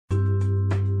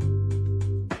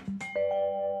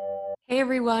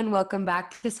everyone, welcome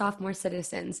back to Sophomore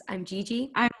Citizens. I'm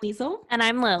Gigi. I'm Liesl. And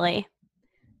I'm Lily.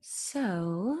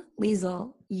 So,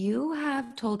 Liesl, you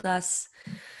have told us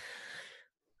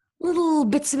little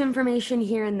bits of information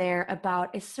here and there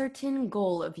about a certain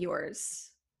goal of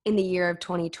yours in the year of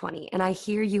 2020, and I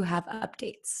hear you have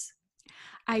updates.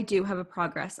 I do have a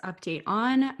progress update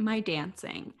on my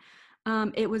dancing.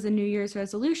 It was a New Year's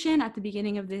resolution at the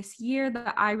beginning of this year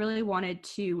that I really wanted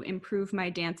to improve my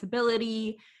dance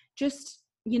ability, just,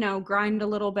 grind a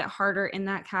little bit harder in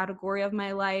that category of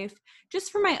my life,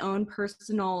 just for my own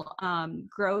personal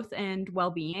growth and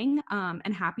well-being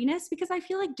and happiness, because I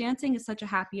feel like dancing is such a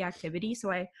happy activity.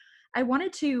 So I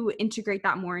wanted to integrate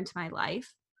that more into my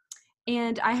life.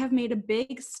 And I have made a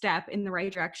big step in the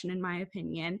right direction, in my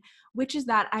opinion, which is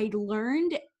that I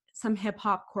learned some hip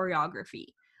hop choreography.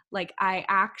 Like I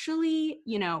actually,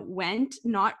 went,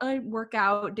 not a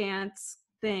workout dance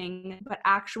thing, but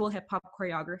actual hip hop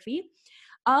choreography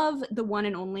of the one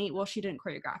and only, well, she didn't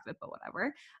choreograph it, but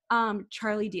whatever,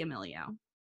 Charli D'Amelio.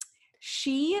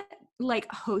 She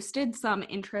hosted some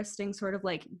interesting sort of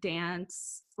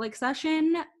dance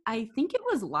session. I think it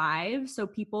was live, so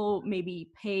people maybe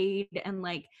paid, and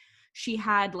she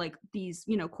had these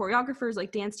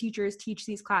choreographers, dance teachers teach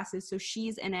these classes, so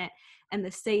she's in it, and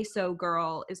the Say So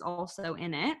girl is also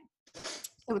in it.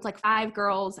 So it's 5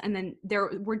 girls, and then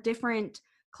there were different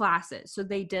classes. So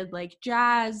they did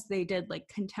jazz, they did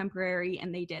contemporary,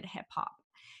 and they did hip hop.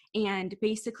 And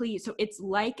basically, so it's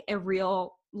like a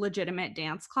real legitimate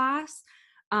dance class,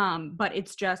 but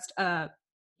it's just a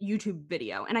YouTube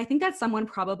video. And I think that someone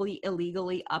probably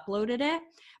illegally uploaded it,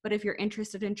 but if you're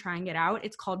interested in trying it out,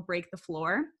 it's called Break the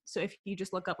Floor. So if you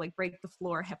just look up Break the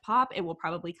Floor hip hop, it will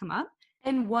probably come up.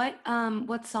 And what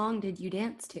song did you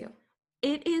dance to?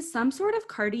 It is some sort of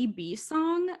Cardi B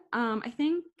song.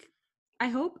 I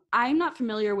hope. I'm not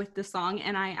familiar with the song,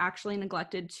 and I actually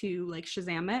neglected to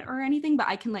Shazam it or anything, but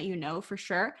I can let you know for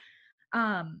sure.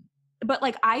 But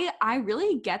I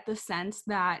really get the sense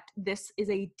that this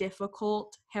is a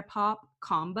difficult hip hop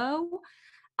combo.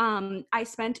 I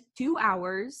spent 2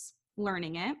 hours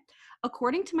learning it.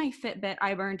 According to my Fitbit,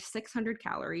 I burned 600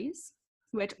 calories,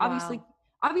 which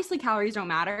obviously calories don't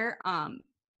matter.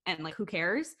 And who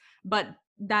cares? But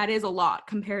that is a lot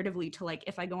comparatively to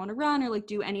if I go on a run or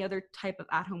do any other type of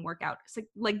at-home workout. So,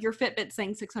 your Fitbit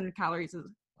saying 600 calories is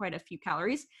quite a few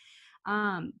calories.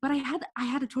 But I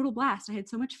had a total blast. I had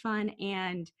so much fun,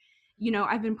 and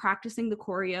I've been practicing the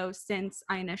choreo since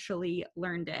I initially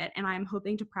learned it, and I'm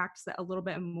hoping to practice it a little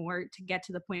bit more to get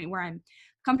to the point where I'm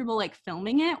comfortable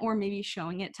filming it or maybe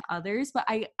showing it to others. But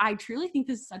I truly think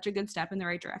this is such a good step in the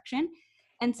right direction,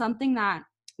 and something that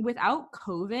without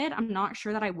COVID, I'm not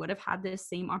sure that I would have had this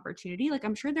same opportunity.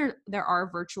 I'm sure there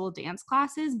are virtual dance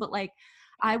classes, but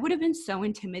I would have been so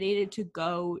intimidated to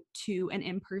go to an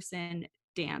in-person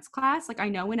dance class. I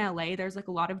know in LA there's a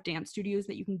lot of dance studios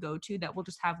that you can go to that will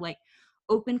just have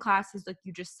open classes,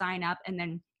 you just sign up and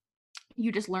then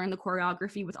you just learn the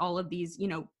choreography with all of these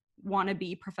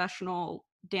wannabe professional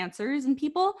dancers and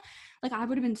people. I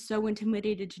would have been so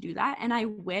intimidated to do that, and I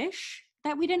wish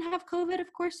that we didn't have COVID,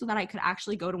 of course, so that I could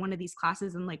actually go to one of these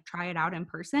classes and try it out in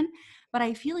person. But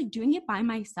I feel doing it by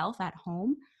myself at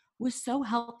home was so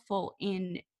helpful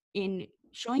in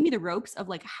showing me the ropes of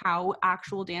how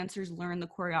actual dancers learn the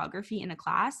choreography in a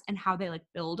class and how they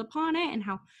build upon it, and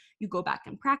how you go back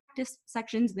and practice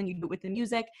sections, then you do it with the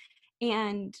music.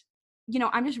 And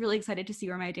I'm just really excited to see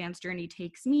where my dance journey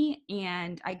takes me,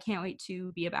 and I can't wait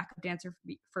to be a backup dancer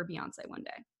for Beyonce one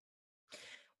day.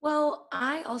 Well,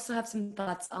 I also have some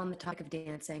thoughts on the topic of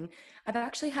dancing. I've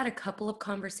actually had a couple of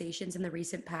conversations in the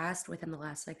recent past, within the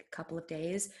last couple of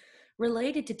days,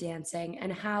 related to dancing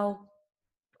and how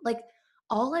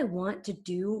all I want to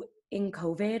do in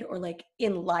COVID or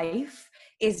in life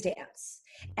is dance.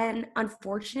 And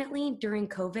unfortunately, during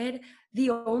COVID, the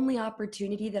only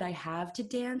opportunity that I have to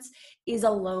dance is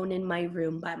alone in my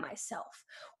room by myself,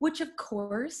 which of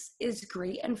course is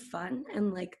great and fun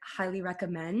and highly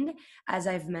recommend. As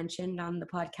I've mentioned on the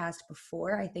podcast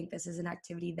before, I think this is an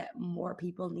activity that more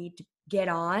people need to get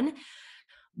on.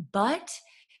 But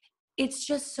it's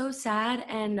just so sad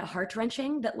and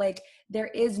heart-wrenching that there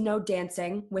is no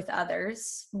dancing with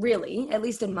others, really. At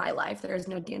least in my life, there is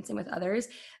no dancing with others.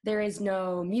 There is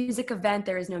no music event,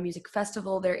 there is no music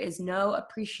festival, there is no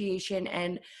appreciation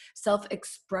and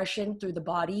self-expression through the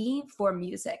body for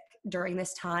music during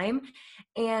this time.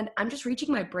 And I'm just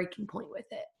reaching my breaking point with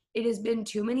it. It has been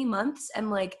too many months,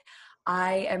 and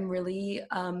I am really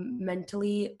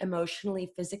mentally,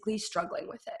 emotionally, physically struggling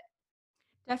with it.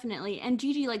 Definitely. And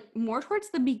Gigi, like more towards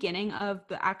the beginning of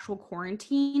the actual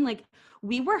quarantine, like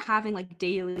we were having like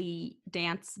daily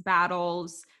dance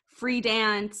battles, free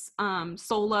dance,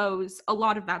 solos, a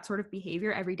lot of that sort of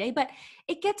behavior every day. But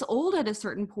it gets old at a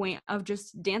certain point of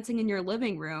just dancing in your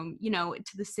living room, you know,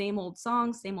 to the same old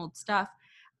songs, same old stuff.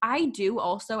 I do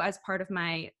also, as part of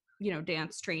my, you know,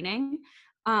 dance training,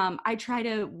 I try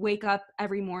to wake up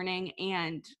every morning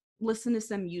and listen to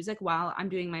some music while I'm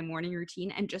doing my morning routine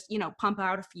and just, you know, pump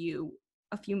out a few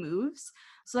moves.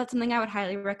 So that's something I would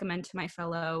highly recommend to my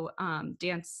fellow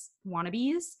dance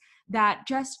wannabes, that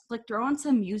just like throw on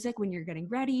some music when you're getting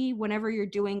ready, whenever you're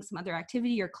doing some other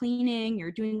activity, you're cleaning,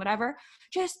 you're doing whatever,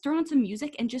 just throw on some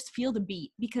music and just feel the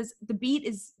beat, because the beat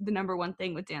is the number one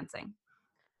thing with dancing.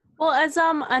 Well, as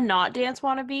a not dance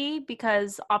wannabe,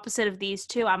 because opposite of these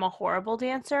two, I'm a horrible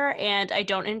dancer and I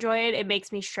don't enjoy it. It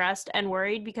makes me stressed and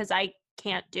worried because I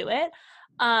can't do it.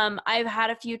 I've had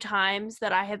a few times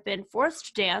that I have been forced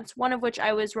to dance, one of which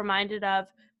I was reminded of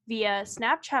via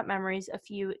Snapchat memories a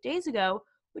few days ago,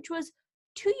 which was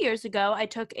 2 years ago. I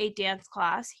took a dance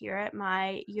class here at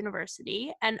my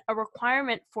university, and a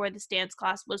requirement for this dance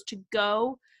class was to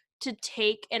go to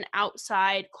take an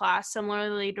outside class,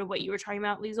 similarly to what you were talking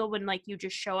about, Liesel, when like you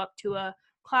just show up to a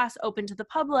class open to the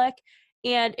public.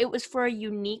 And it was for a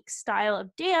unique style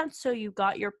of dance, so you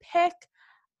got your pick.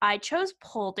 I chose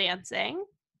pole dancing,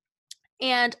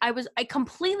 and I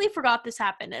completely forgot this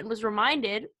happened and was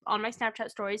reminded on my Snapchat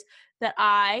stories that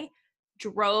I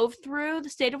drove through the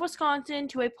state of Wisconsin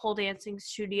to a pole dancing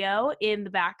studio in the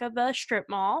back of a strip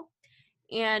mall,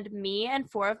 and me and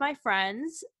four of my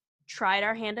friends tried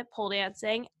our hand at pole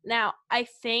dancing. Now, I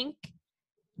think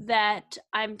that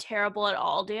I'm terrible at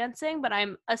all dancing, but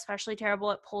I'm especially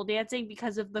terrible at pole dancing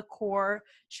because of the core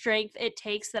strength it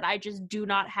takes that I just do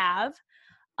not have.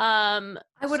 I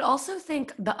would also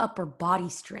think the upper body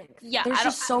strength. Yeah, There's I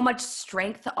don't, just so much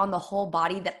strength on the whole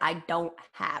body that I don't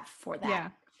have for that. Yeah,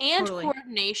 and totally.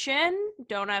 coordination,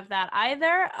 don't have that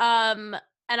either. And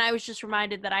I was just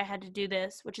reminded that I had to do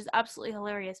this, which is absolutely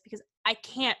hilarious because I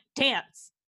can't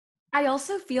dance. I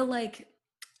also feel like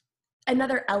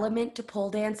another element to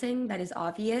pole dancing that is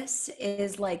obvious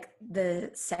is like the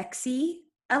sexy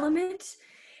element.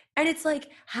 And it's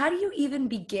like, how do you even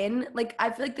begin? Like, I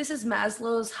feel like this is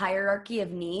Maslow's hierarchy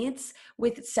of needs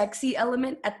with sexy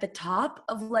element at the top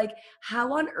of like,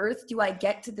 how on earth do I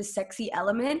get to the sexy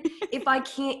element if I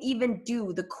can't even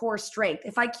do the core strength?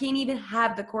 If I can't even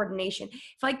have the coordination,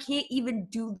 if I can't even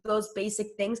do those basic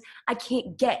things, I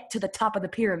can't get to the top of the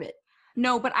pyramid.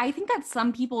 No, but I think that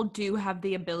some people do have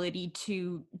the ability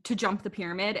to jump the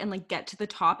pyramid and like get to the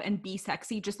top and be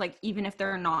sexy, just like even if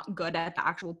they're not good at the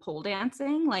actual pole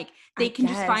dancing, like I they can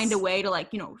just find a guess. way to like,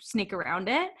 you know, snake around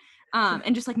it,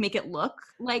 and just like make it look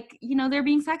like, you know, they're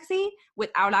being sexy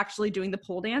without actually doing the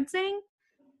pole dancing.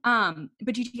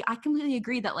 But Gigi, I completely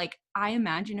agree that like I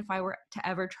imagine if I were to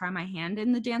ever try my hand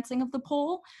in the dancing of the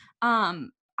pole, I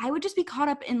would just be caught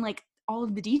up in like all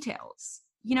of the details,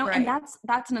 you know. And Right.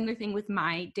 that's another thing with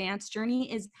my dance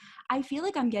journey is I feel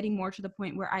like I'm getting more to the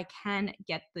point where I can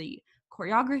get the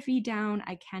choreography down,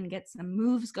 I can get some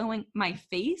moves going. My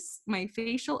face, my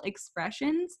facial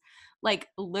expressions, like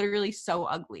literally so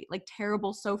ugly, like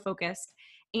terrible, so focused.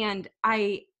 And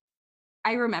I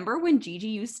remember when Gigi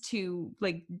used to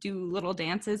like do little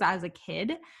dances as a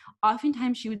kid,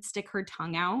 oftentimes she would stick her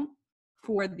tongue out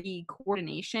for the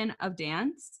coordination of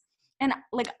dance. And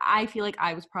like I feel like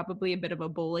I was probably a bit of a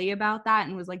bully about that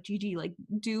and was like, Gigi, like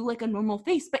do like a normal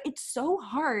face. But it's so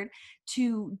hard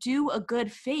to do a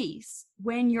good face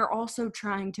when you're also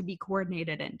trying to be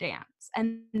coordinated in dance.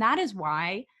 And that is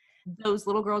why those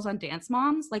little girls on Dance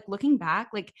Moms, like looking back,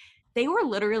 like they were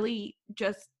literally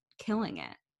just killing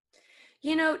it.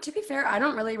 You know, to be fair, I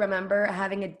don't really remember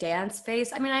having a dance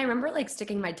face. I mean, I remember like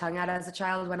sticking my tongue out as a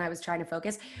child when I was trying to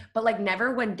focus, but like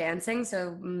never when dancing.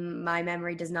 So my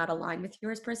memory does not align with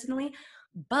yours personally.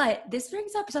 But this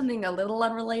brings up something a little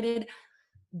unrelated,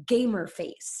 gamer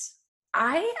face.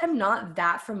 I am not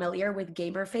that familiar with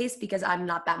gamer face because I'm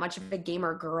not that much of a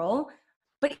gamer girl.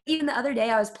 But even the other day,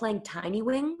 I was playing Tiny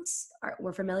Wings.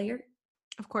 We're familiar?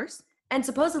 Of course. And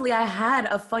supposedly I had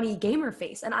a funny gamer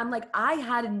face. And I'm like, I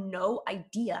had no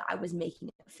idea I was making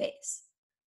a face.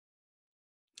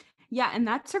 Yeah, and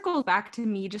that circles back to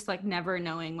me just like never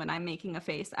knowing when I'm making a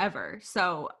face ever.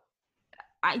 So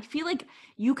I feel like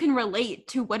you can relate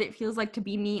to what it feels like to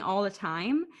be me all the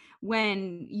time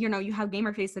when you know you have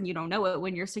gamer face and you don't know it,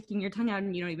 when you're sticking your tongue out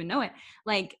and you don't even know it.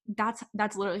 Like that's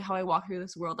literally how I walk through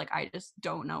this world. Like I just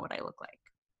don't know what I look like.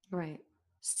 Right.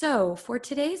 So, for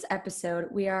today's episode,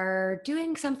 we are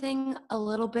doing something a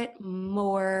little bit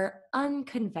more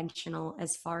unconventional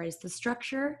as far as the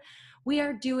structure. We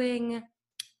are doing,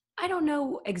 I don't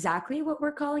know exactly what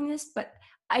we're calling this, but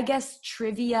I guess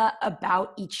trivia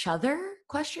about each other,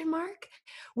 question mark.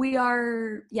 We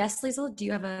are, yes, Liesl, do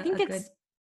you have I a think good,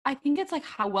 it's like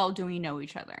how well do we know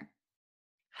each other?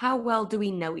 how well do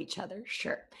we know each other?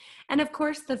 Sure. And of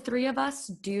course, the three of us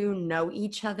do know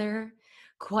each other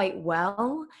quite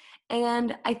well.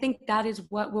 And I think that is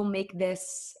what will make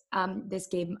this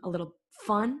game a little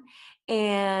fun.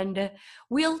 And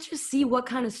we'll just see what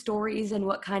kind of stories and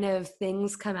what kind of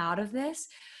things come out of this.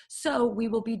 So we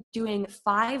will be doing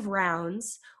 5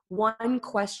 rounds, one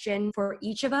question for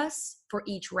each of us for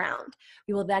each round.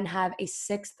 We will then have a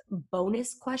 6th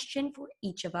bonus question for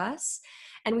each of us,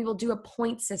 and we will do a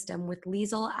point system with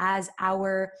Liesel as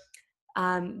our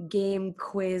game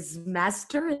quiz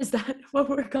master. Is that what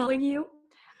we're calling you?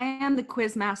 I am the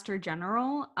Quizmaster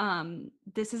General.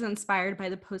 This is inspired by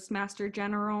the Postmaster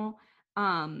General,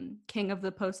 King of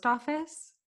the Post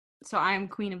Office. So I am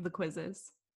Queen of the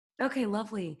Quizzes. Okay,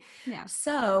 lovely. Yeah.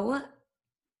 So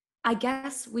I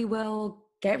guess we will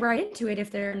get right into it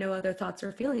if there are no other thoughts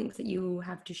or feelings that you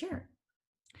have to share.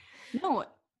 No,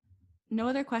 no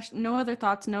other question, no other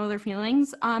thoughts, no other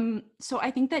feelings. So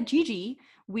I think that Gigi,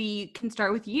 we can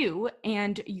start with you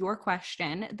and your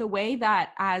question. The way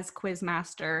that as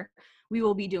Quizmaster we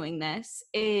will be doing this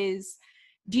is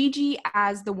Gigi,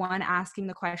 as the one asking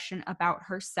the question about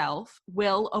herself,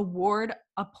 will award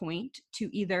a point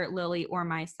to either Lily or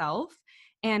myself,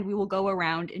 and we will go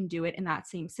around and do it in that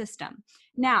same system.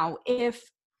 Now,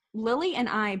 if Lily and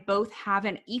I both have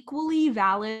an equally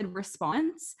valid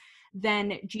response,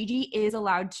 then Gigi is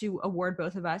allowed to award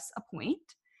both of us a point,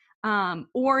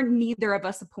 or neither of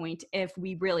us a point if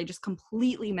we really just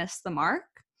completely miss the mark.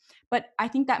 But I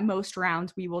think that most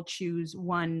rounds we will choose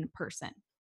one person.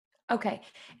 Okay.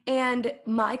 And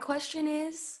my question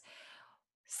is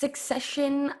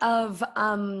succession of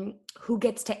who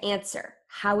gets to answer.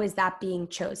 How is that being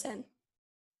chosen?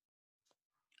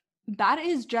 That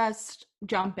is just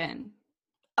jump in.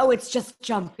 Oh, it's just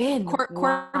jump in.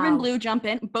 Corbin Blue jump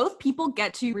in. Both people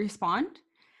get to respond,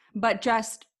 but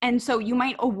just, and so you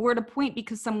might award a point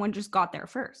because someone just got there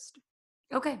first.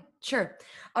 Okay, sure.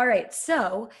 All right.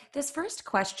 So this first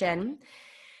question,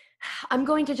 I'm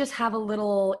going to just have a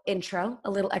little intro,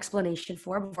 a little explanation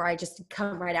before I just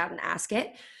come right out and ask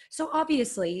it. So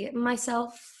obviously,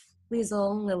 myself,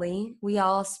 Liesl, Lily, we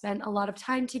all spent a lot of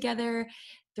time together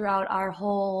throughout our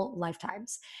whole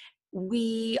lifetimes.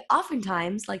 We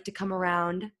oftentimes like to come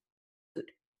around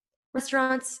food.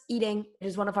 Restaurants, eating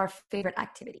is one of our favorite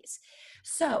activities.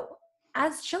 So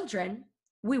as children,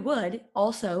 we would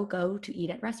also go to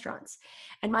eat at restaurants.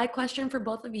 And my question for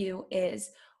both of you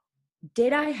is,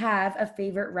 did I have a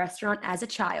favorite restaurant as a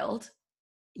child?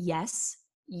 Yes.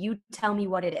 You tell me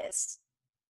what it is.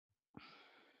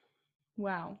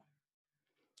 Wow.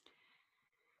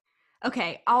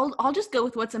 Okay, I'll just go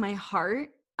with what's in my heart,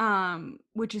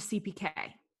 which is CPK.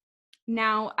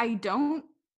 Now, I don't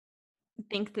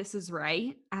think this is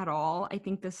right at all. I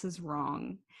think this is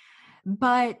wrong.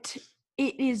 But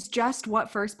it is just what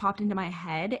first popped into my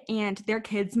head, and their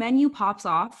kids menu pops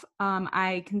off.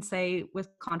 I can say with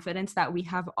confidence that we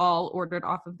have all ordered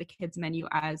off of the kids menu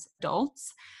as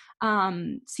adults.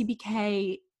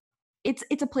 CPK, it's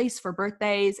a place for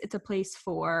birthdays. It's a place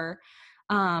for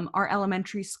our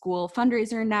elementary school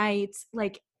fundraiser nights.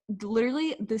 Like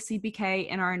literally, the CPK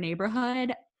in our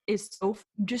neighborhood is so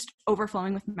just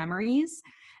overflowing with memories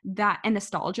that and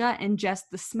nostalgia, and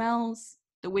just the smells,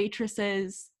 the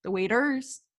waitresses, the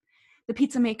waiters, the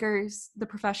pizza makers, the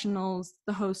professionals,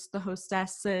 the hosts, the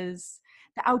hostesses,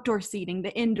 the outdoor seating,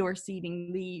 the indoor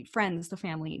seating, the friends, the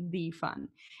family, the fun.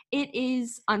 It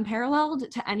is unparalleled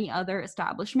to any other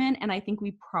establishment, and I think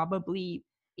we probably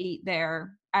ate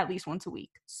there at least once a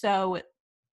week. So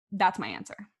that's my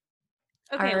answer.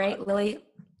 Okay, All right, Lily.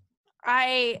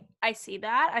 I see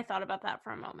that. I thought about that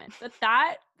for a moment, but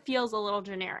that feels a little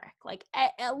generic. Like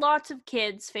lots of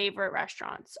kids' favorite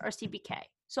restaurants are CPK.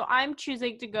 So I'm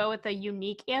choosing to go with a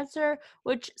unique answer,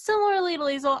 which similarly to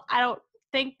Liesl, I don't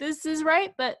think this is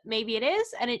right, but maybe it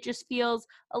is, and it just feels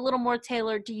a little more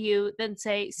tailored to you than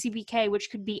say CPK, which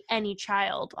could be any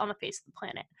child on the face of the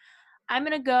planet. I'm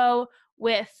gonna go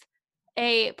with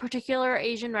a particular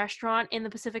Asian restaurant in the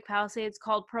Pacific Palisades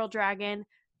called Pearl Dragon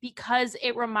because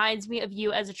it reminds me of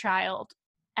you as a child.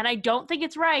 And I don't think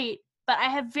it's right, but I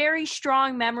have very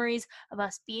strong memories of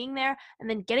us being there and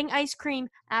then getting ice cream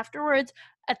afterwards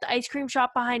at the ice cream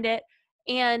shop behind it.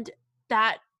 And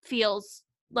that feels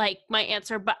like my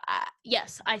answer. But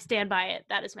yes, I stand by it.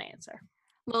 That is my answer.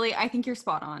 Lily, I think you're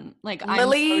spot on. Like, I'm so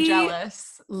Lily,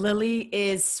 jealous. Lily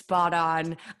is spot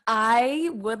on. I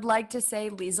would like to say,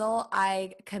 Liesel,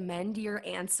 I commend your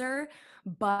answer,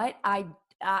 but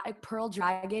Pearl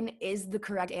Dragon is the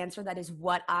correct answer. That is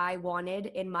what I wanted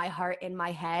in my heart, in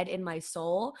my head, in my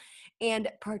soul. And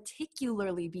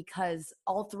particularly because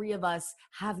all three of us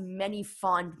have many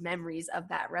fond memories of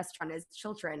that restaurant as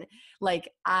children. Like,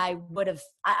 I would have,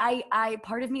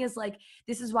 part of me is like,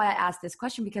 this is why I asked this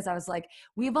question, because I was like,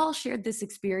 we've all shared this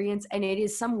experience, and it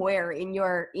is somewhere in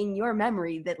your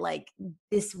memory that like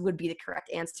this would be the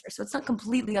correct answer. So it's not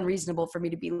completely unreasonable for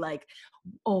me to be like,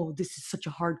 oh, this is such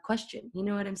a hard question. You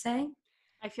know what I'm saying?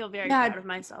 I feel very Yeah, proud of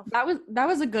myself. That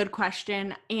was a good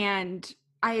question, and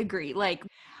I agree. Like,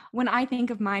 when I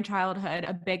think of my childhood,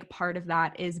 a big part of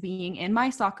that is being in my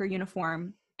soccer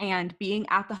uniform and being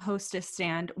at the hostess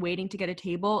stand waiting to get a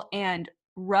table and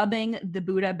rubbing the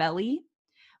Buddha belly,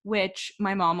 which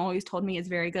my mom always told me is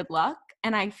very good luck.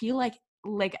 And I feel like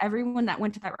everyone that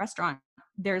went to that restaurant,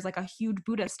 there's like a huge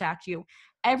Buddha statue.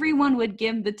 Everyone would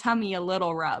give the tummy a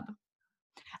little rub.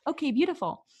 Okay,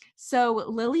 beautiful. So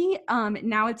Lily,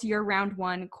 now it's your round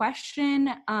one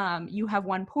question. You have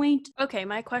 1 point. Okay,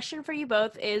 my question for you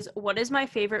both is, what is my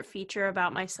favorite feature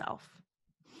about myself?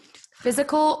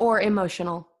 Physical or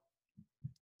emotional?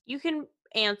 You can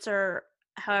answer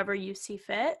however you see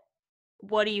fit.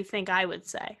 What do you think I would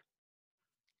say?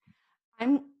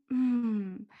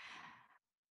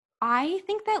 I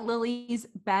think that Lily's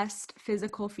best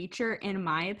physical feature, in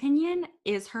my opinion,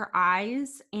 is her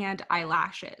eyes and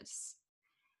eyelashes.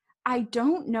 I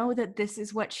don't know that this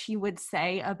is what she would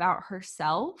say about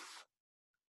herself,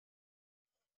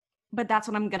 but that's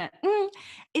what I'm gonna.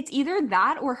 It's either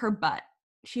that or her butt.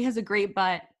 She has a great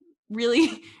butt,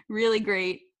 really, really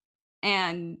great.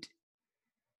 And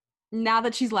now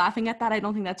that she's laughing at that, I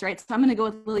don't think that's right. So I'm gonna go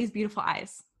with Lily's beautiful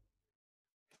eyes.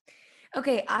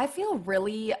 Okay, I feel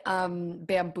really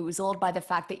bamboozled by the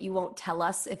fact that you won't tell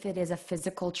us if it is a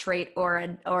physical trait or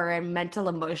a mental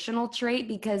emotional trait,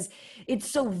 because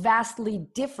it's so vastly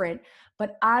different.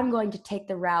 But I'm going to take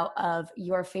the route of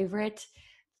your favorite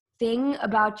thing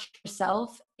about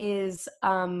yourself is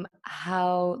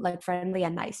how like friendly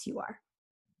and nice you are.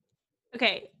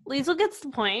 Okay, Liesl gets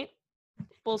the point.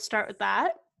 We'll start with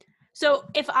that. So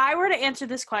if I were to answer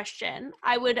this question,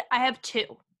 I have two.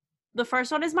 The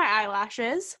first one is my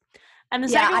eyelashes. And the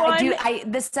second one,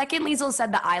 the second Liesl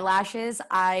said the eyelashes,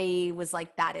 I was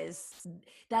like, that is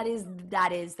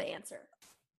the answer.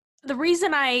 the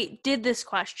reason I did this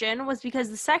question was because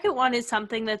the second one is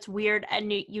something that's weird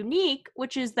and unique,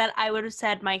 which is that I would have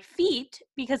said my feet,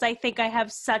 because I think I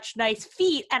have such nice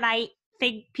feet, and I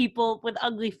think people with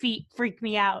ugly feet freak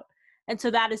me out. And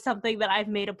so that is something that I've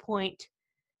made a point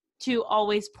to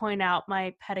always point out,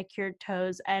 my pedicured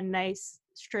toes and nice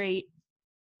straight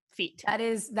feet. That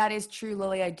is true,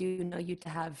 Lily. I do know you to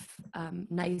have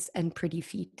nice and pretty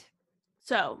feet.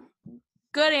 So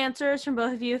good answers from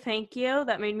both of you. Thank you.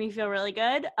 That made me feel really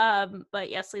good.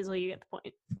 But yes, Liesl, you get the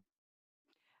point.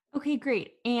 Okay,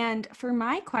 great. And for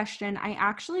my question, I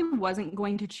actually wasn't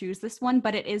going to choose this one,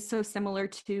 but it is so similar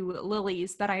to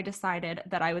Lily's that I decided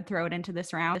that I would throw it into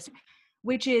this round,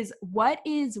 which is, what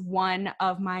is one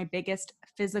of my biggest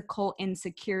physical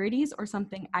insecurities or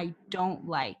something I don't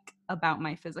like about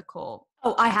my physical?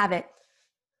 Oh, I have it.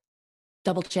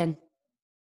 Double chin.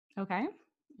 Okay,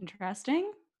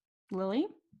 interesting. Lily?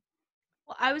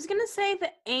 Well, I was going to say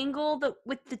the angle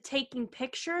with the taking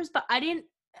pictures, but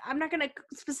I'm not going to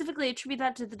specifically attribute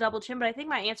that to the double chin, but I think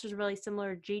my answer is really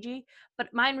similar to Gigi.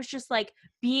 But mine was just like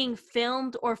being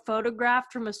filmed or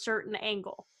photographed from a certain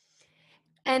angle.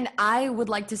 And I would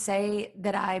like to say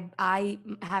that I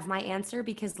have my answer,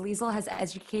 because Liesl has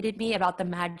educated me about the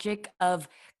magic of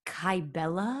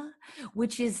Kybella,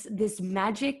 which is this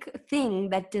magic thing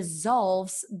that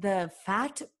dissolves the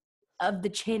fat of the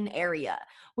chin area,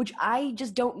 which I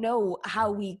just don't know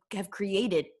how we have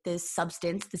created this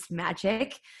substance, this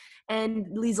magic. And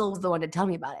Liesl was the one to tell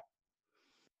me about it.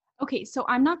 Okay, so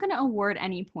I'm not going to award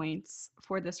any points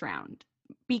for this round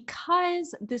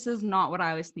because this is not what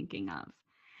I was thinking of.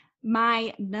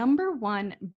 My number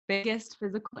one biggest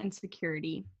physical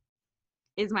insecurity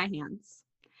is my hands.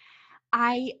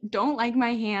 I don't like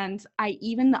my hands. I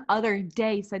even the other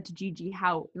day said to Gigi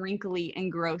how wrinkly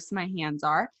and gross my hands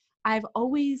are. I've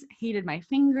always hated my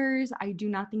fingers. I do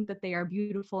not think that they are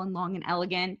beautiful and long and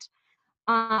elegant.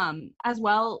 As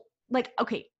well, like,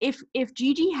 okay, if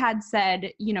Gigi had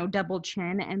said, double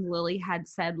chin, and Lily had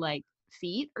said like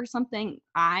feet or something,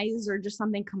 eyes, or just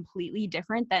something completely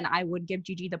different, then I would give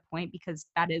Gigi the point because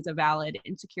that is a valid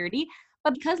insecurity.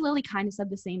 But because Lily kind of said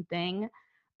the same thing,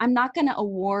 I'm not going to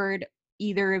award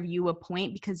either of you a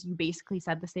point because you basically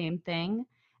said the same thing.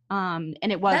 And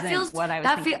it wasn't what I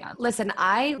was thinking of. Listen,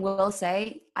 I will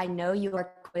say, I know you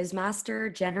are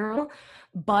Quizmaster General,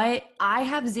 but I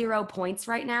have 0 points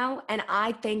right now, and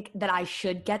I think that I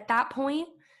should get that point,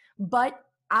 but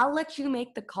I'll let you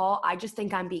make the call. I just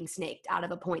think I'm being snaked out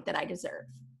of a point that I deserve.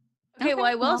 Okay, well,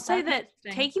 I will say that's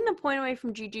that taking the point away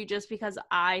from Gigi just because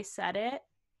I said it,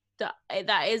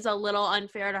 that is a little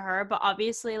unfair to her, but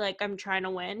obviously, like, I'm trying to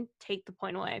win. Take the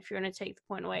point away. If you're going to take the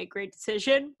point away, great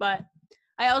decision, but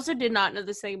I also did not know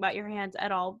this thing about your hands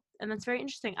at all, and that's very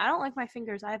interesting. I don't like my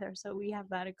fingers either, so we have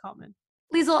that in common.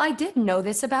 Liesl, I did know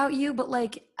this about you, but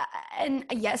like, and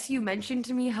yes, you mentioned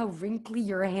to me how wrinkly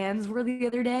your hands were the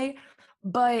other day,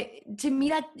 but to me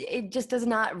that it just does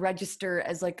not register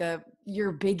as like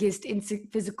your biggest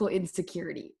physical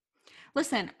insecurity.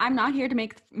 Listen, I'm not here to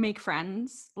make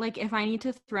friends. Like, if I need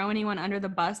to throw anyone under the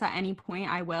bus at any point,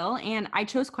 I will. And I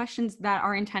chose questions that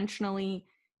are intentionally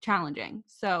challenging.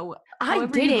 So I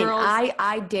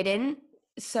didn't.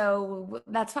 So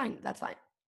that's fine. That's fine.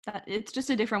 That it's just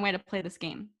a different way to play this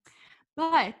game.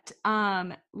 But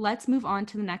let's move on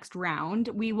to the next round.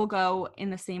 We will go in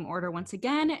the same order once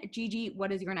again. Gigi,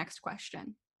 what is your next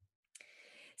question?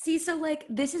 See, so like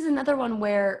this is another one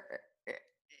where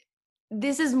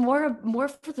this is more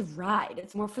for the ride.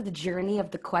 It's more for the journey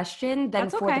of the question than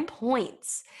That's for okay. the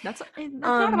points. That's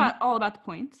not all about the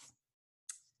points.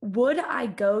 Would I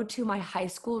go to my high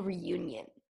school reunion?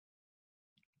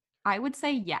 I would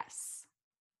say yes.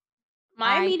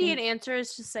 My immediate answer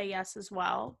is to say yes as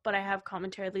well, but I have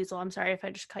commentary, Liesl. I'm sorry if I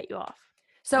just cut you off.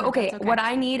 So, okay, what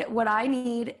I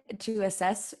need to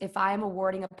assess if I am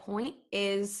awarding a point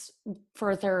is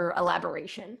further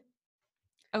elaboration.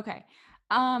 Okay.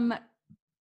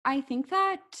 I think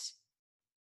that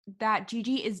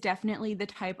Gigi is definitely the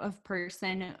type of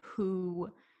person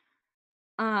who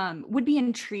would be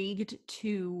intrigued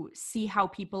to see how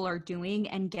people are doing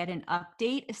and get an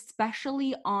update,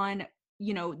 especially on,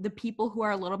 you know, the people who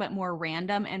are a little bit more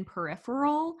random and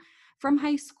peripheral from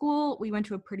high school. We went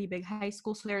to a pretty big high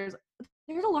school, so there's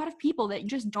a lot of people that you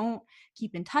just don't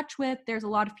keep in touch with. There's a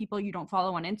lot of people you don't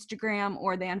follow on Instagram,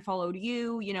 or they unfollowed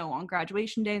you, you know, on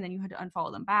graduation day, and then you had to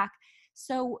unfollow them back.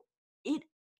 So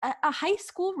a high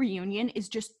school reunion is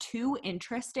just too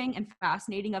interesting and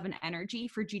fascinating of an energy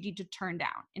for Gigi to turn down,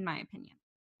 in my opinion.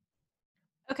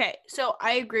 Okay, so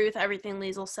I agree with everything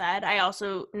Liesl said. I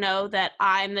also know that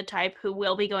I'm the type who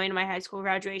will be going to my high school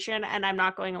graduation, and I'm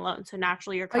not going alone. So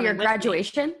naturally, you're coming. Oh, your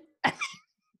graduation?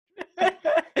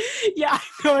 Yeah,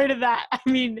 I'm going to that. I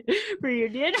mean,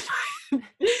 reunion.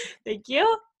 Thank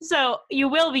you. So you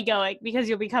will be going because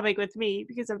you'll be coming with me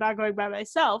because I'm not going by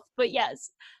myself. But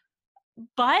yes,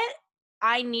 but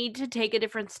I need to take a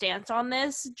different stance on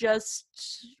this. Just,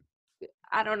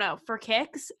 I don't know, for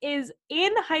kicks, is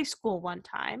in high school one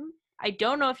time. I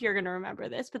don't know if you're going to remember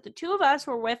this, but the two of us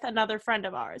were with another friend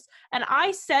of ours, and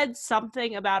I said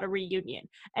something about a reunion,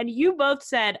 and you both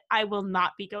said, I will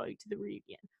not be going to the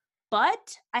reunion.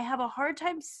 But I have a hard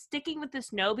time sticking with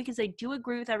this no, because I do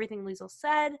agree with everything Liesl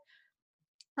said,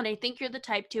 and I think you're the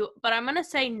type to, but I'm going to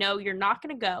say no, you're not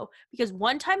going to go, because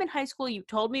one time in high school you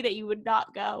told me that you would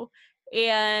not go,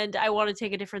 and I want to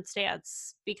take a different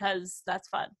stance because that's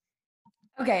fun.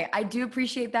 Okay, I do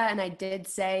appreciate that, and I did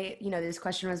say, you know, this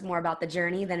question was more about the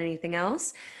journey than anything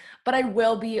else, but I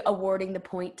will be awarding the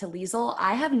point to Liesl.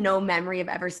 I have no memory of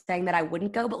ever saying that I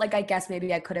wouldn't go, but like I guess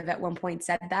maybe I could have at one point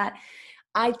said that.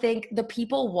 I think the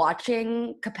people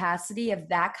watching capacity of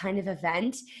that kind of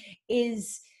event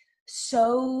is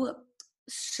so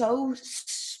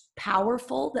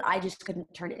powerful that I just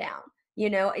couldn't turn it down. You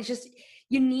know, it's just,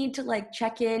 you need to like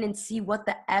check in and see what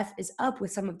the F is up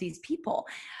with some of these people.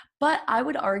 But I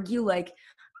would argue, like,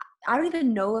 I don't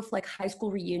even know if like high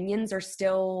school reunions are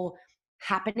still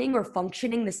happening or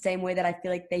functioning the same way that I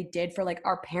feel like they did for like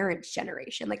our parents'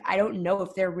 generation. Like, I don't know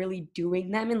if they're really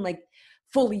doing them and like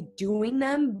fully doing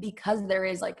them, because there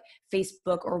is like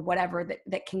Facebook or whatever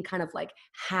that can kind of like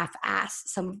half-ass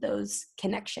some of those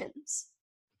connections.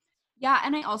 Yeah,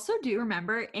 and I also do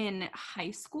remember in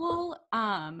high school,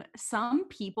 some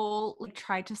people like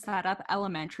tried to set up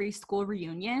elementary school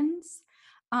reunions.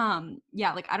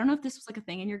 Yeah, like I don't know if this was like a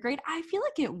thing in your grade. I feel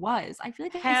like it was. I feel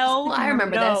like I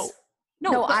remember this.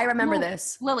 No, I remember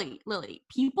this. Lily,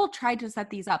 people tried to set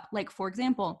these up. Like, for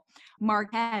example,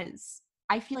 Marquez.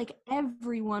 I feel like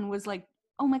everyone was like,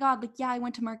 oh my God, like, yeah, I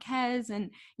went to Marquez,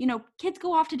 and, you know, kids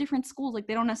go off to different schools. Like,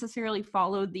 they don't necessarily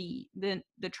follow the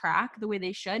track the way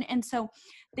they should. And so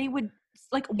they would,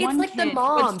 like, it's like the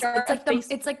moms.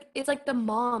 It's like the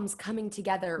moms coming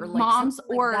together, or like moms,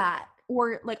 or like that.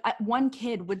 Or like one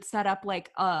kid would set up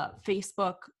like a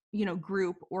Facebook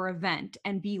group or event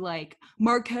and be like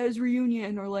Marquez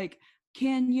reunion or like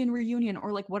Canyon reunion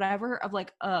or like whatever of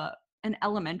like an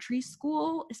elementary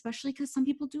school, especially because some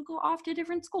people do go off to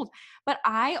different schools. But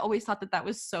I always thought that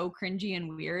was so cringy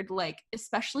and weird, like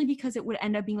especially because it would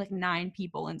end up being like 9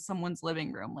 people in someone's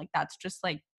living room. Like that's just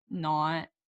like not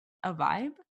a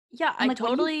vibe. Yeah, And I like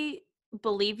totally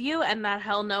believe you, and that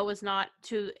hell no is not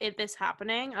to it this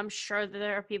happening. I'm sure that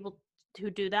there are people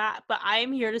who do that, but I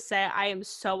am here to say I am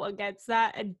so against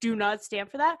that and do not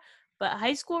stand for that. But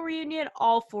high school reunion,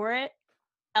 all for it.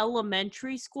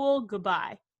 Elementary school,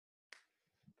 goodbye.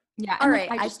 Yeah, All and like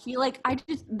right, I just feel like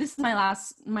this is my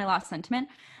last sentiment.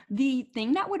 The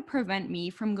thing that would prevent me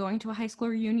from going to a high school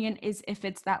reunion is if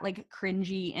it's that like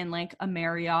cringy in like a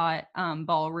Marriott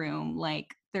ballroom,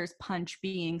 like there's punch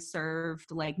being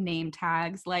served, like name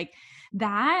tags, like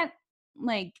that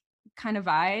like kind of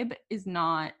vibe is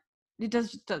not,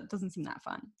 doesn't seem that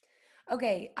fun.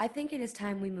 Okay, I think it is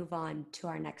time we move on to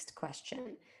our next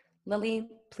question. Lily,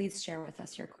 please share with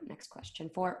us your next question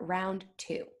for round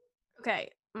 2. Okay,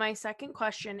 my second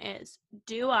question is,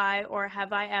 do I or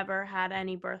have I ever had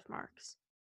any birthmarks?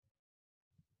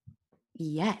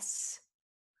 Yes.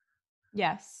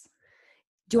 Yes.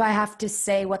 Do I have to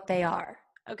say what they are?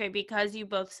 Okay, because you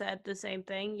both said the same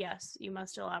thing, yes, you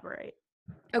must elaborate.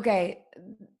 Okay,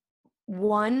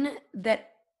 one that,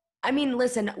 I mean,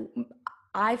 listen,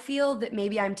 I feel that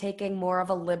maybe I'm taking more of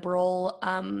a liberal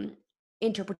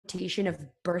interpretation of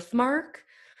birthmark.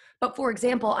 But for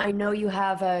example, I know you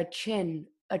have a chin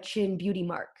beauty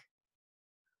mark.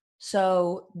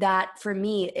 So that for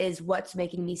me is what's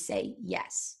making me say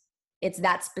yes. It's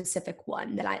that specific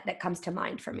one that comes to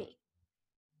mind for me.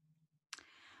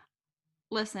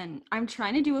 Listen, I'm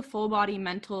trying to do a full body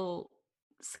mental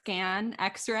scan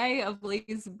x-ray of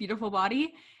Lily's beautiful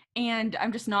body, and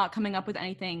I'm just not coming up with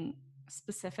anything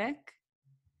specific.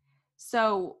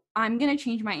 So I'm going to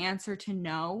change my answer to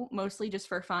no, mostly just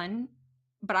for fun,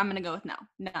 but I'm going to go with no.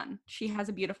 None. She has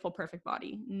a beautiful, perfect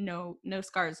body. No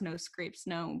scars, no scrapes,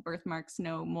 no birthmarks,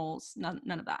 no moles, none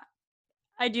of that.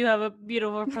 I do have a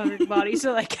beautiful, perfect body,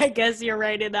 so like I guess you're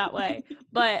right in that way.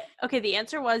 But okay, the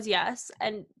answer was yes.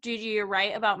 And Gigi, you're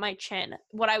right about my chin.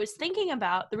 What I was thinking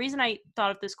about, the reason I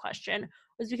thought of this question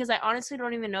was because I honestly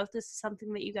don't even know if this is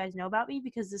something that you guys know about me,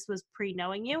 because this was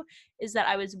pre-knowing you, is that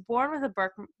I was born with a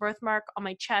birthmark on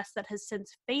my chest that has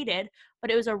since faded,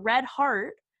 but it was a red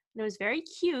heart. And it was very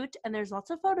cute, and there's lots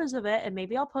of photos of it, and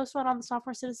maybe I'll post one on the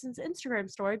Sophomore Citizens Instagram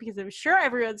story because I'm sure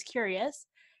everyone's curious.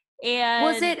 And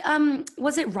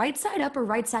Was it right side up or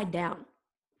right side down?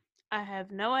 I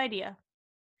have no idea.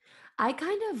 I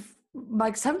kind of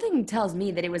like, something tells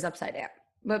me that it was upside down,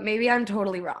 but maybe I'm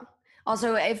totally wrong.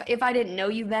 Also, if I didn't know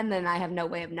you then I have no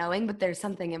way of knowing, but there's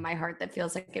something in my heart that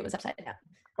feels like it was upside down.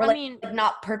 Or I mean,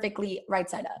 not perfectly right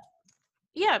side up.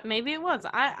 yeah, maybe it was.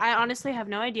 I honestly have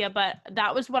no idea, but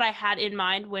that was what I had in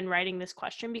mind when writing this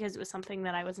question, because it was something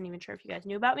that I wasn't even sure if you guys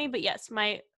knew about me. But yes,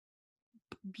 my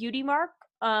beauty mark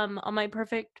on my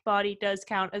perfect body does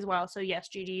count as well. So yes,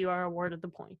 Gigi, you are awarded the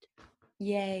point.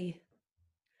 Yay.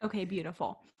 Okay,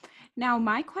 beautiful. Now,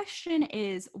 my question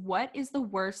is, what is the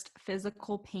worst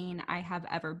physical pain I have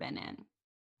ever been in?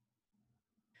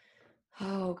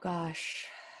 Oh gosh.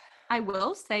 I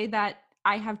will say that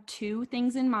I have 2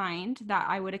 things in mind that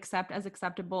I would accept as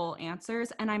acceptable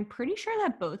answers, and I'm pretty sure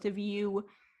that both of you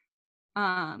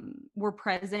were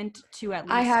present to at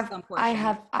least some portion.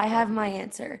 I have my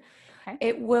answer. Okay.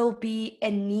 It will be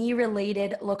a knee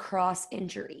related lacrosse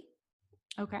injury.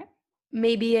 Okay.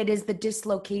 Maybe it is the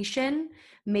dislocation.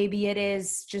 Maybe it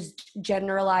is just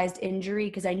generalized injury,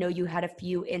 because I know you had a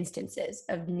few instances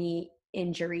of knee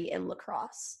injury in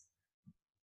lacrosse.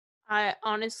 I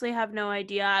honestly have no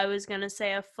idea. I was going to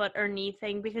say a foot or knee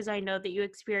thing because I know that you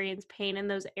experience pain in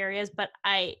those areas, but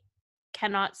I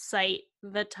cannot cite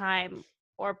the time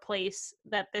or place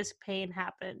that this pain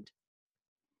happened.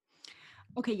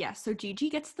 Okay, yes. So Gigi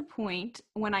gets the point.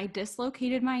 When I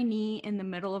dislocated my knee in the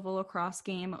middle of a lacrosse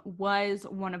game was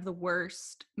one of the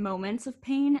worst moments of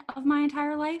pain of my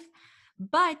entire life.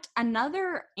 But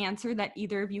another answer that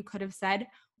either of you could have said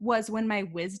was when my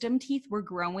wisdom teeth were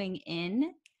growing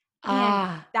in.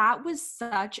 And that was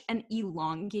such an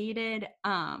elongated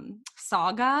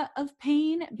saga of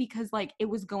pain, because like it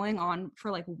was going on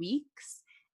for like weeks,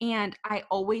 and I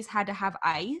always had to have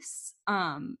ice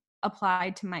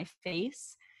applied to my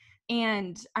face.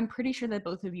 And I'm pretty sure that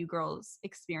both of you girls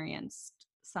experienced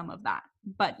some of that.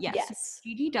 But yes.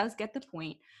 Gigi does get the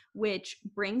point, which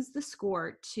brings the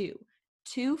score to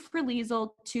 2 for Liesl,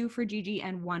 2 for Gigi,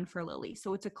 and 1 for Lily.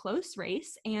 So it's a close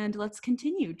race, and let's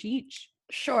continue. Gigi.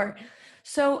 Sure.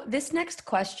 So this next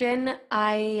question,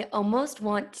 I almost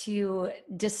want to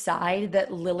decide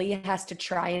that Lily has to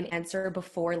try and answer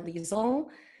before Liesel.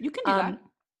 You can do that. Um,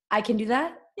 I can do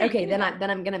that. Yeah, you Okay, can do then that.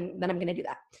 I'm gonna do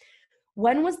that.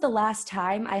 When was the last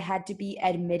time I had to be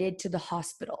admitted to the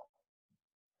hospital?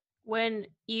 When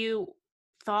you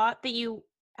thought that you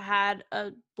had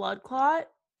a blood clot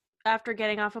after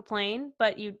getting off a plane,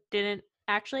 but you didn't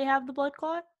actually have the blood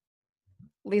clot?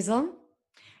 Liesel?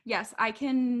 Yes, I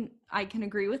can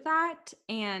agree with that.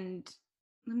 And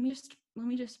let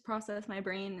me just process my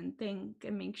brain and think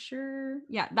and make sure.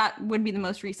 Yeah, that would be the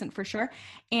most recent for sure.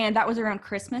 And that was around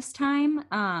Christmas time.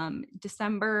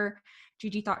 December,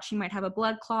 Gigi thought she might have a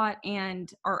blood clot,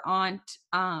 and our aunt,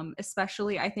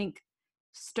 especially, I think,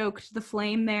 stoked the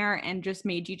flame there and just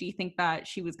made Gigi think that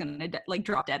she was gonna like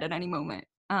drop dead at any moment.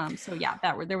 So yeah,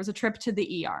 there was a trip to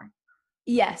the ER.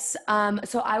 Yes.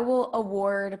 So I will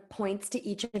award points to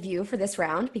each of you for this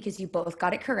round because you both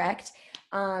got it correct.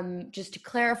 Just to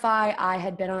clarify, I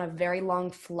had been on a very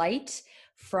long flight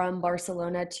from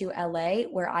Barcelona to LA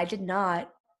where I did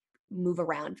not move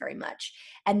around very much.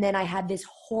 And then I had this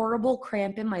horrible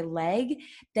cramp in my leg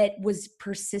that was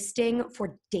persisting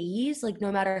for days, like no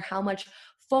matter how much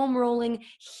foam rolling,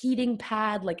 heating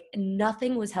pad, like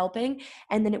nothing was helping.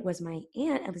 And then it was my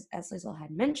aunt, as Liesl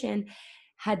had mentioned,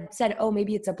 had said, oh,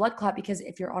 maybe it's a blood clot because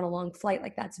if you're on a long flight,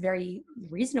 like that's very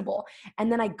reasonable.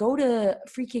 And then I go to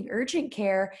freaking urgent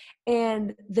care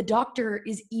and the doctor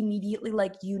is immediately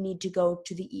like, you need to go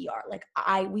to the ER. Like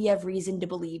we have reason to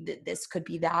believe that this could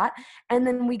be that. And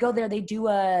then we go there, they do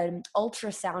an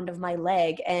ultrasound of my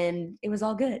leg and it was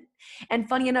all good. And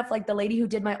funny enough, like the lady who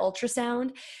did my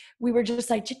ultrasound, we were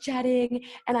just like chit-chatting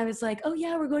and I was like, oh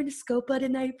yeah, we're going to Scopa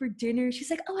tonight for dinner. She's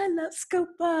like, oh, I love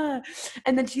Scopa.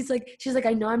 And then she's like,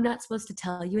 I know I'm not supposed to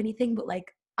tell you anything, but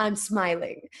like I'm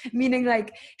smiling. Meaning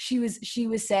like she was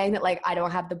saying that like I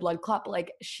don't have the blood clot, but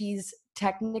like she's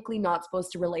technically not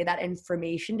supposed to relay that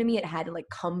information to me. It had to like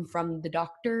come from the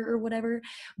doctor or whatever.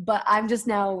 But I'm just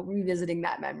now revisiting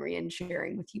that memory and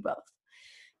sharing with you both.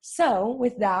 So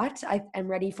with that, I am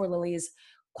ready for Lily's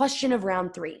question of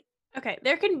round 3. Okay,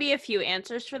 there can be a few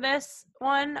answers for this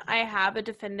one. I have a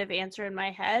definitive answer in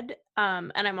my head,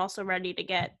 and I'm also ready to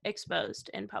get exposed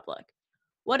in public.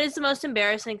 What is the most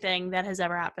embarrassing thing that has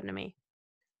ever happened to me?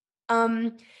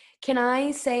 Can I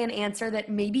say an answer that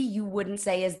maybe you wouldn't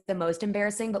say is the most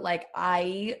embarrassing, but like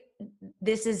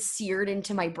this is seared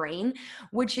into my brain,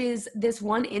 which is this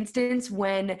one instance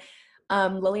when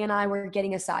Lily and I were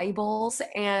getting acai bowls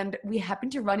and we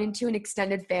happened to run into an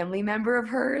extended family member of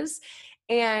hers.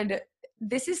 And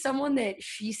this is someone that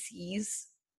she sees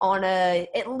on a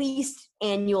at least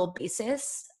annual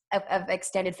basis of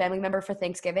extended family member for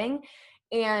Thanksgiving.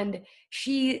 And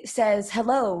she says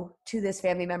hello to this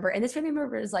family member. And this family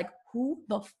member is like, who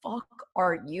the fuck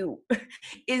are you?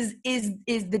 is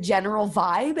the general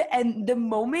vibe. And the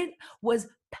moment was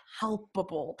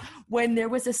palpable when there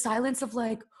was a silence of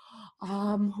like,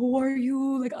 who are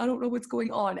you? Like, I don't know what's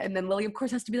going on. And then Lily, of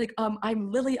course, has to be like,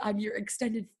 I'm Lily, I'm your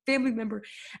extended family member.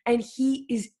 And he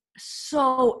is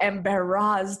so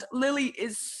embarrassed. Lily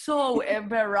is so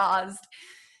embarrassed.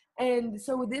 And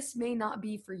so this may not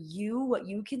be for you what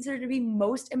you consider to be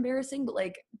most embarrassing, but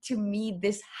like to me,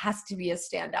 this has to be a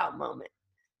standout moment.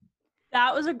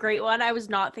 That was a great one. I was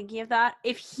not thinking of that.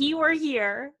 If he were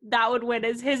here, that would win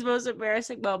as his most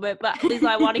embarrassing moment. But Lisa,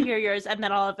 I want to hear yours and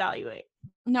then I'll evaluate.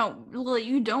 No, Lily,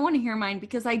 you don't want to hear mine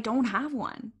because I don't have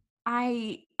one.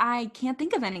 I can't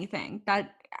think of anything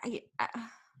that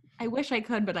I wish I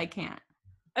could, but I can't.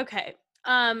 Okay.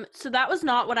 So that was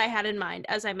not what I had in mind.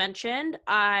 As I mentioned,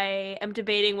 I am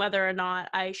debating whether or not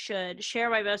I should share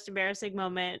my most embarrassing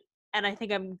moment, and I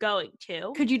think I'm going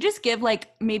to. Could you just give like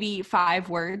maybe 5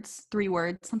 words, 3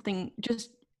 words, something just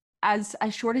as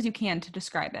short as you can to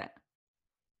describe it?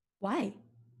 Why?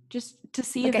 Just to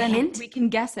see Like if a then hint? we can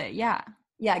guess it. Yeah.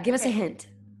 Yeah, give us a hint.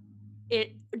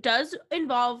 It does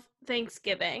involve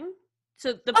Thanksgiving.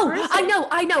 So the Oh, person,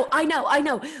 I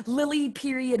know. Lily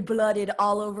period blooded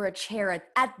all over a chair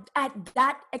at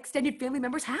that extended family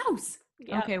member's house.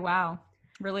 yeah. Okay, wow.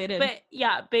 Related. But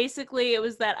yeah, basically it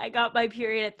was that I got my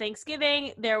period at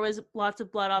Thanksgiving. There was lots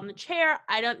of blood on the chair.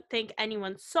 I don't think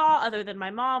anyone saw other than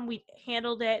my mom. We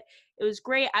handled it. It was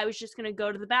great. I was just going to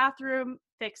go to the bathroom,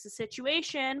 fix the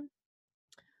situation.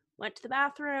 Went to the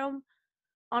bathroom.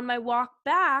 On my walk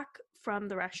back from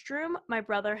the restroom, my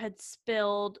brother had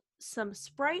spilled some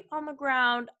Sprite on the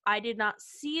ground. I did not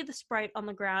see the Sprite on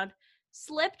the ground.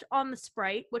 Slipped on the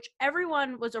Sprite, which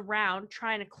everyone was around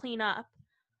trying to clean up.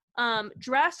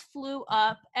 Dress flew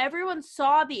up. Everyone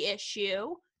saw the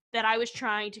issue. that I was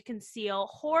trying to conceal.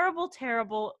 Horrible,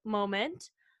 terrible moment.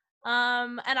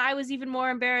 And I was even more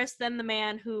embarrassed than the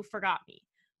man who forgot me.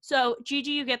 So,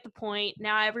 Gigi, you get the point.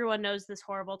 Now everyone knows this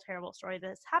horrible, terrible story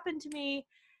that's happened to me.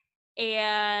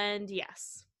 And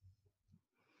yes.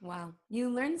 Wow. You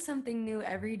learn something new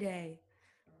every day.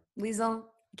 Liesl,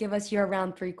 give us your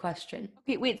round 3 question.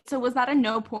 Okay, wait. So was that a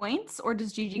no points, or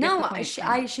does Gigi get the No,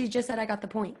 point? she just said I got the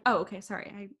point. Oh, okay.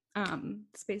 Sorry, I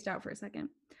spaced out for a second.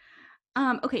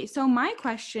 Okay, so my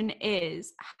question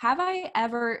is: have I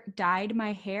ever dyed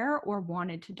my hair or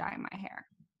wanted to dye my hair?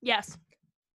 Yes.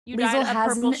 You Liesl dyed a purple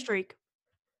hasn't- streak.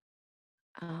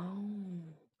 Oh.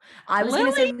 I was going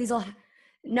to say Liesl.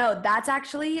 No, that's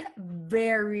actually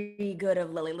very good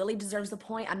of Lily. Lily deserves the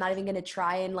point. I'm not even going to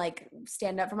try and like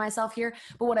stand up for myself here.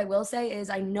 But what I will say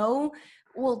is I know,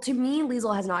 well, to me,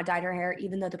 Liesl has not dyed her hair,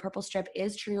 even though the purple strip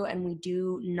is true. And we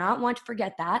do not want to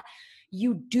forget that.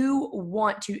 You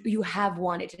have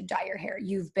wanted to dye your hair.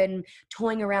 You've been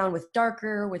toying around with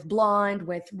darker, with blonde,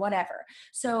 with whatever.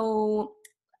 So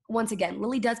once again,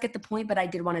 Lily does get the point, but I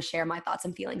did want to share my thoughts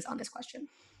and feelings on this question.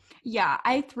 Yeah,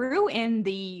 I threw in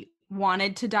the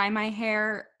wanted to dye my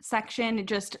hair section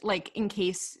just like in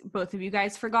case both of you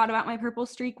guys forgot about my purple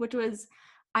streak, which was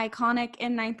iconic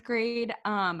in 9th grade.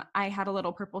 I had a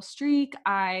little purple streak.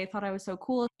 I thought I was so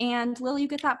cool. And Lily, you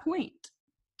get that point.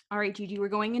 All right, Gigi, we're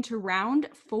going into round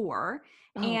 4.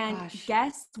 Oh, and gosh.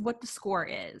 guess what the score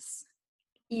is?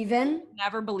 Even?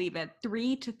 Never believe it.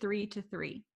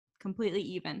 3-3-3. Completely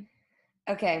even.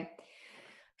 Okay.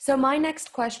 So my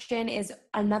next question is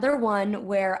another one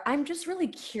where I'm just really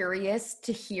curious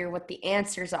to hear what the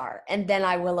answers are, and then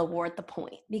I will award the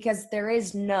point because there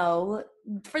is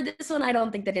for this one, I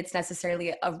don't think that it's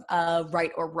necessarily a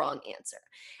right or wrong answer.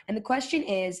 And the question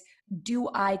is, do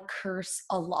I curse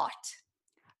a lot?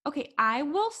 Okay, I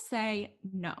will say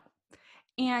no.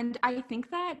 And I think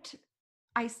that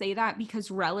I say that because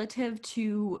relative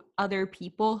to other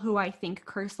people who I think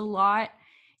curse a lot,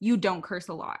 you don't curse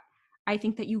a lot. I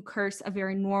think that you curse a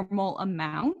very normal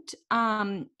amount.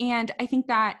 And I think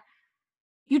that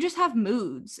you just have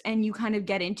moods and you kind of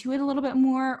get into it a little bit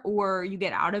more or you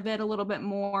get out of it a little bit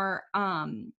more.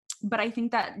 But I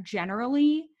think that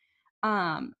generally,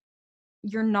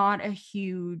 you're not a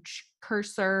huge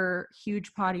cursor,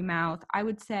 huge potty mouth. I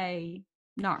would say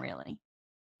not really.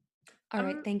 All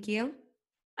right, thank you.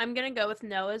 I'm going to go with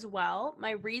no as well.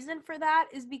 My reason for that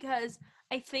is because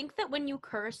I think that when you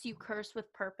curse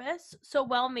with purpose. So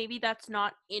while maybe that's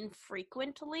not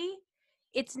infrequently,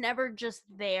 it's never just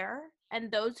there.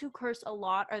 And those who curse a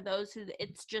lot are those who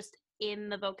it's just in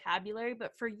the vocabulary.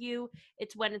 But for you,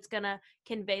 it's when it's going to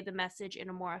convey the message in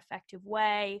a more effective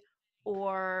way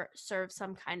or serve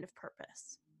some kind of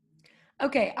purpose.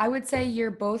 Okay, I would say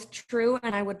you're both true,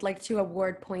 and I would like to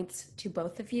award points to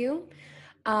both of you.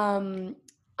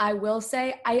 I will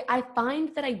say I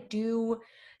find that I do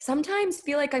sometimes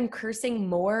feel like I'm cursing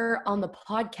more on the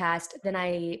podcast than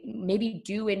I maybe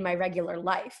do in my regular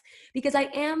life because I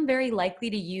am very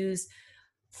likely to use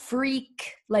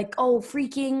freak, like, oh,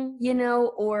 freaking,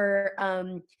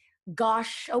 or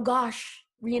gosh, oh gosh,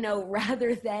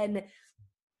 rather than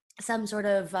some sort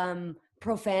of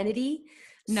profanity.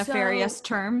 Nefarious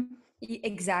term.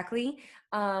 Exactly.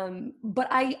 But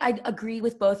I agree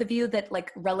with both of you that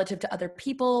like relative to other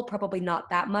people, probably not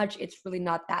that much. It's really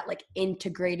not that like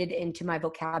integrated into my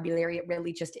vocabulary. It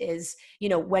really just is,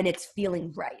 when it's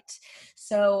feeling right.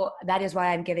 So that is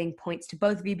why I'm giving points to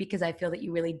both of you because I feel that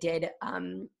you really did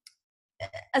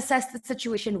assess the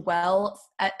situation well,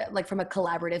 like from a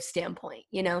collaborative standpoint.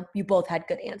 You both had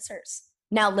good answers.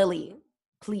 Now, Lily,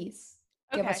 please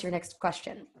give us your next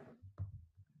question.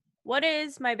 What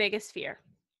is my biggest fear?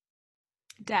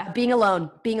 Death. Being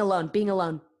alone. Okay,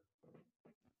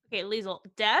 Liesl,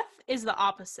 death is the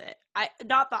opposite.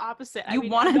 Not the opposite. You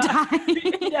want to die.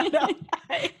 No.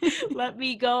 Let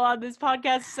me go on this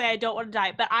podcast to say I don't want to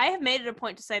die. But I have made it a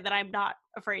point to say that I'm not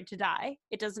afraid to die.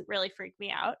 It doesn't really freak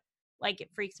me out like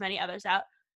it freaks many others out.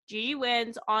 Gigi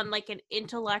wins on like an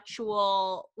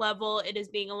intellectual level. It is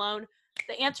being alone.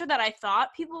 The answer that I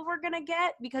thought people were going to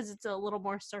get, because it's a little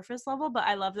more surface level, but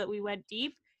I love that we went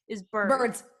deep, is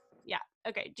birds. Yeah.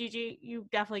 Okay, Gigi, you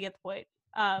definitely get the point.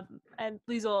 And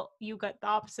Liesl, you got the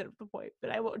opposite of the point, but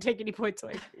I won't take any points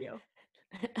away from you.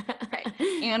 Right.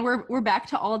 And we're back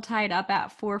to all tied up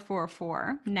at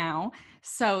 4-4-4 now.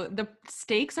 So the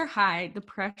stakes are high, the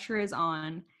pressure is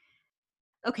on.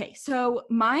 Okay, so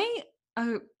my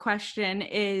question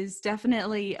is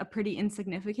definitely a pretty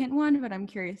insignificant one, but I'm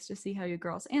curious to see how you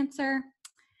girls answer.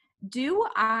 Do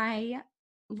I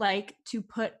like to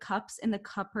put cups in the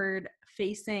cupboard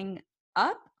facing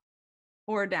up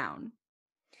or down?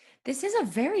 This is a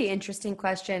very interesting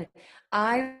question.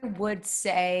 I would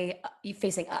say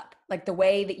facing up. Like the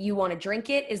way that you want to drink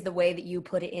it is the way that you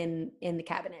put it in the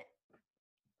cabinet.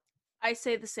 I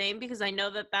say the same because I know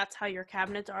that that's how your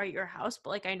cabinets are at your house, but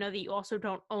like I know that you also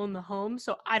don't own the home,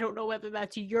 so I don't know whether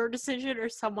that's your decision or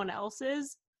someone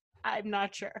else's. I'm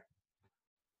not sure.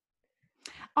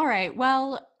 All right.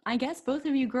 Well, I guess both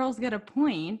of you girls get a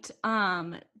point.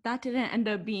 That didn't end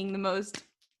up being the most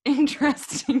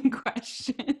interesting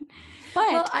question.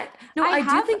 But Well, I do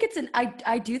have think it's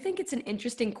I do think it's an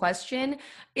interesting question.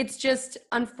 It's just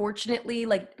unfortunately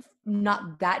like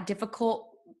not that difficult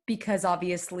because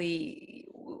obviously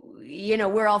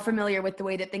we're all familiar with the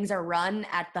way that things are run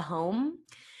at the home.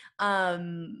 But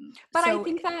So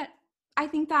I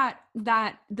think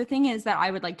that the thing is that I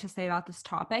would like to say about this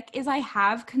topic is I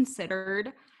have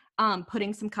considered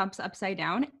putting some cups upside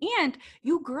down. And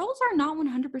you girls are not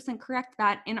 100% correct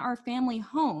that in our family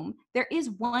home, there is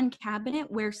one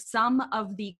cabinet where some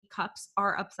of the cups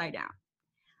are upside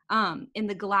down. In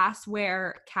the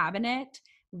glassware cabinet,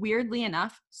 weirdly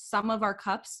enough, some of our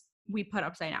cups we put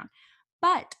upside down.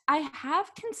 But I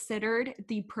have considered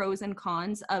the pros and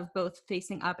cons of both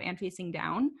facing up and facing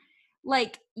down.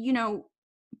 Like,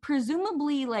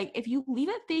 presumably, like if you leave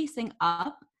it facing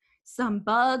up, some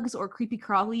bugs or creepy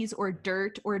crawlies or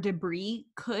dirt or debris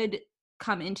could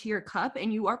come into your cup,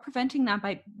 and you are preventing that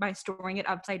by storing it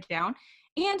upside down.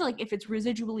 And like if it's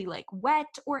residually like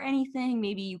wet or anything,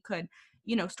 maybe you could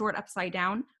store it upside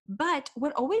down. But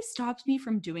what always stops me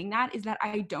from doing that is that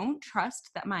I don't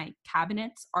trust that my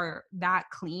cabinets are that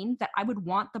clean that I would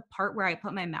want the part where I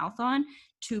put my mouth on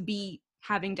to be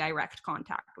having direct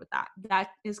contact with that.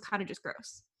 That is kind of just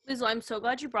gross. Lizzle, I'm so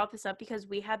glad you brought this up because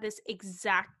we had this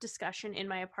exact discussion in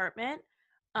my apartment.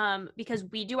 Because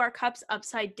we do our cups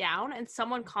upside down, and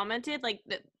someone commented like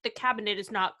the cabinet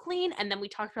is not clean, and then we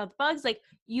talked about the bugs. Like,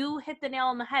 you hit the nail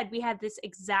on the head. We had this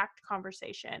exact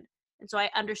conversation, and so I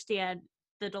understand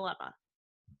the dilemma.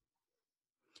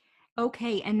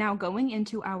 Okay, and now going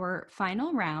into our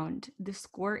final round, the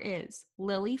score is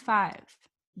Lily 5,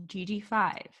 Gigi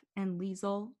 5, and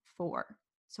Liesel 4.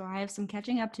 So I have some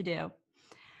catching up to do.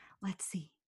 Let's see.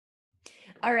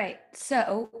 all right.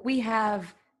 So we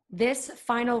have this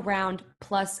final round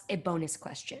plus a bonus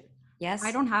question. Yes?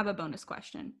 I don't have a bonus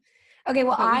question. Okay,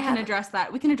 well, But we can address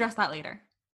that. We can address that later.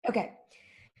 Okay.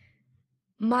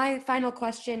 My final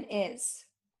question is,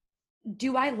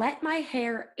 do I let my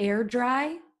hair air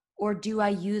dry or do I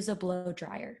use a blow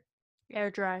dryer?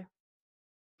 Air dry.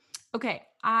 Okay,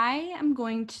 I am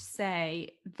going to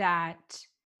say that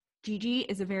Gigi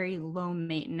is a very low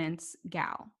maintenance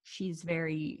gal. She's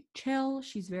very chill.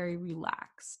 She's very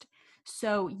relaxed.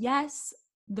 So yes,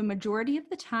 the majority of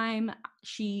the time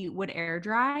she would air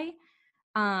dry.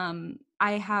 I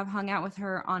have hung out with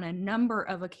her on a number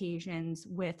of occasions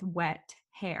with wet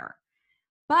hair.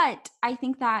 But I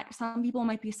think that some people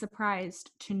might be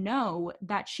surprised to know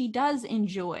that she does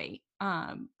enjoy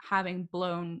having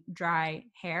blown dry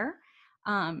hair.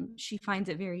 She finds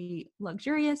it very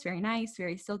luxurious, very nice,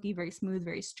 very silky, very smooth,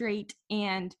 very straight.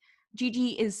 And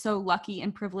Gigi is so lucky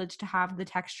and privileged to have the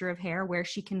texture of hair where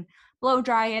she can blow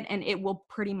dry it and it will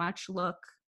pretty much look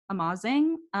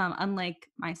amazing, unlike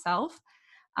myself.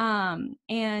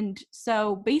 And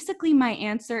so basically my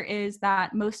answer is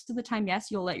that most of the time,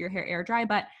 yes, you'll let your hair air dry,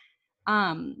 but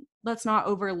let's not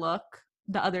overlook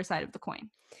the other side of the coin.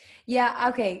 Yeah,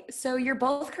 okay. So you're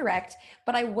both correct,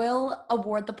 but I will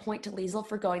award the point to Liesel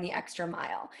for going the extra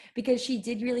mile because she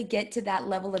did really get to that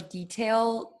level of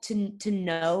detail to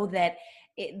know that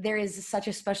there is such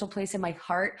a special place in my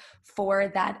heart for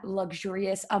that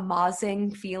luxurious,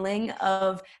 amazing feeling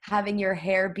of having your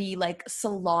hair be like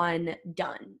salon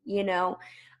done,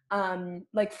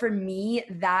 like for me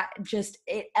that just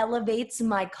it elevates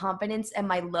my confidence and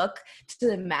my look to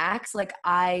the max. Like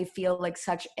I feel like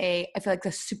a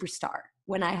superstar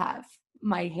when I have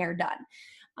my hair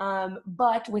done.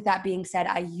 But with that being said,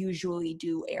 I usually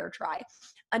do air dry.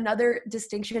 Another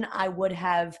distinction I would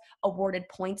have awarded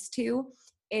points to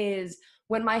is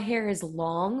when my hair is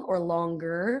long or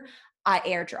longer, I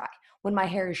air dry. When my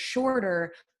hair is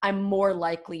shorter, I'm more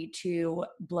likely to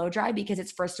blow dry because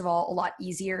it's first of all a lot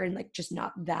easier and like just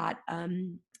not that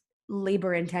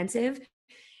labor intensive.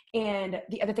 And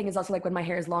the other thing is also like when my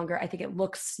hair is longer, I think it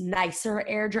looks nicer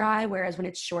air dry, whereas when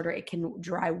it's shorter, it can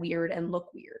dry weird and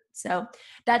look weird. So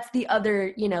that's the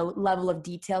other, level of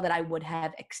detail that I would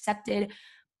have accepted.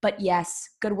 But yes,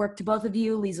 good work to both of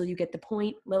you. Liesel, you get the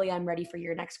point. Lily, I'm ready for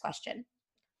your next question.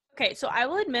 Okay, so I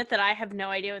will admit that I have no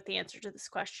idea what the answer to this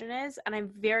question is, and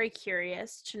I'm very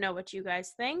curious to know what you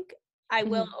guys think. I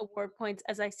will award points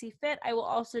as I see fit. I will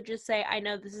also just say, I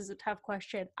know this is a tough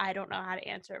question. I don't know how to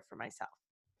answer it for myself.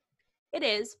 It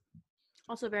is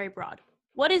also very broad.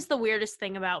 What is the weirdest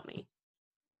thing about me?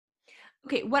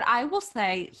 Okay, what I will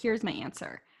say, here's my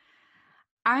answer.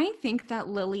 I think that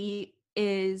Lily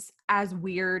is as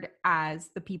weird as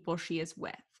the people she is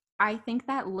with. I think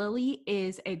that Lily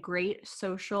is a great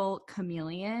social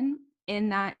chameleon in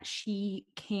that she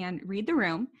can read the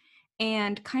room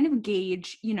and kind of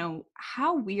gauge,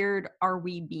 how weird are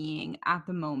we being at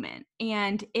the moment?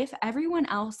 And if everyone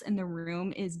else in the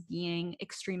room is being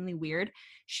extremely weird,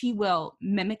 she will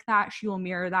mimic that, she will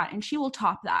mirror that, and she will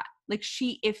top that. Like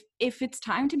if it's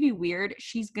time to be weird,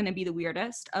 she's going to be the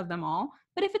weirdest of them all.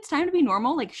 But if it's time to be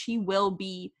normal, like she will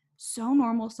be so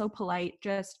normal, so polite,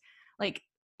 just like,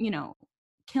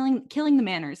 killing the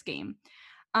manners game.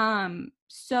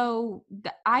 So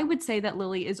I would say that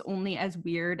Lily is only as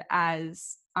weird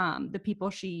as the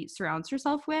people she surrounds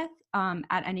herself with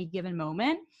at any given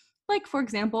moment. Like, for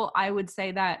example, I would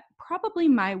say that probably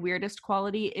my weirdest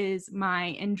quality is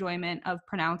my enjoyment of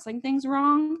pronouncing things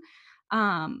wrong,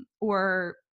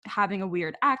 or having a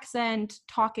weird accent.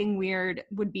 Talking weird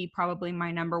would be probably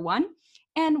my number one.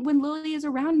 And when Lily is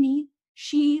around me,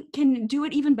 she can do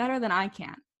it even better than I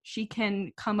can. She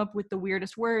can come up with the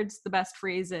weirdest words, the best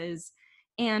phrases,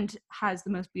 and has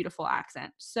the most beautiful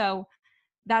accent. So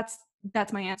that's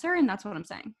my answer, and that's what I'm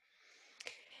saying.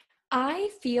 I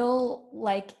feel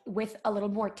like with a little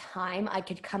more time, I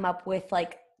could come up with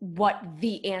like what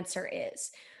the answer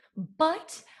is.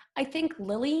 But I think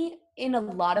Lily, in a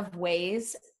lot of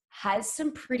ways, has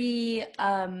some pretty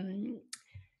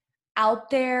out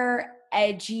there,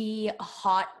 edgy,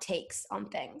 hot takes on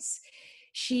things.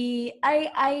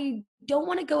 I don't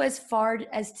want to go as far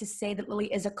as to say that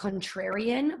Lily is a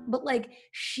contrarian, but like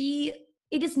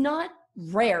it is not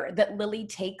rare that Lily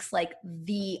takes like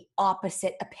the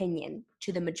opposite opinion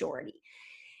to the majority.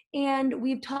 And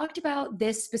we've talked about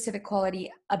this specific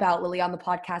quality about Lily on the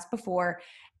podcast before,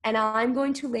 and I'm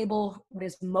going to label what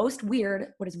is most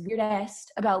weird, what is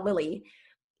weirdest about Lily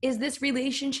is this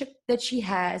relationship that she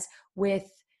has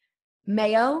with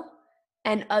mayo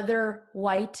and other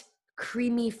white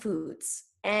creamy foods,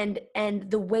 and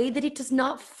the way that it does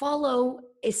not follow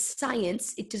is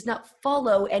science. It does not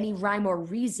follow any rhyme or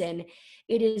reason.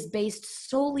 It is based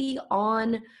solely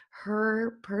on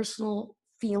her personal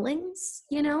feelings,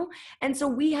 and so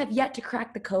we have yet to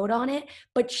crack the code on it,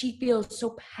 but she feels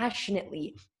so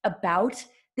passionately about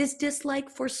this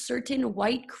dislike for certain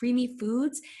white creamy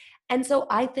foods. And so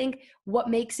I think what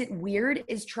makes it weird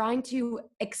is trying to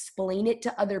explain it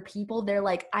to other people. They're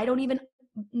like, I don't even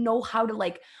know how to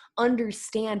like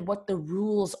understand what the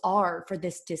rules are for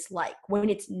this dislike. When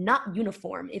it's not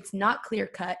uniform, it's not clear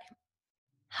cut.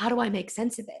 How do I make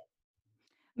sense of it?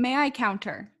 May I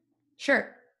counter?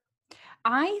 Sure.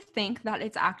 I think that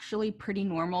it's actually pretty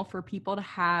normal for people to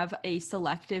have a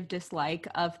selective dislike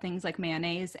of things like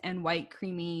mayonnaise and white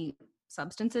creamy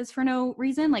substances for no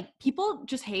reason. Like people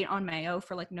just hate on mayo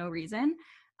for like no reason.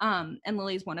 And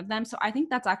Lily's one of them. So I think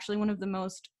that's actually one of the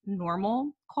most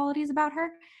normal qualities about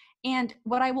her. And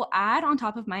what I will add on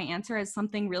top of my answer as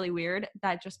something really weird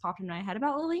that just popped in my head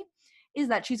about Lily is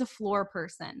that she's a floor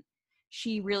person.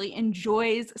 She really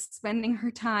enjoys spending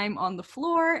her time on the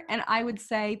floor, and I would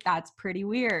say that's pretty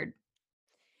weird.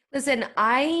 Listen,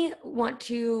 I want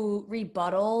to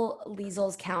rebuttal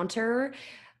Liesel's counter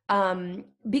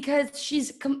because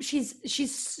she's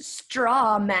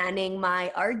straw manning my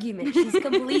argument. She's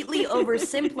completely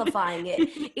oversimplifying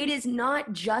it. It is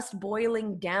not just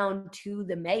boiling down to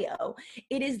the mayo.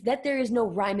 It is that there is no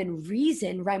rhyme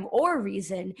or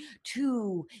reason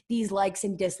to these likes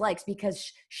and dislikes,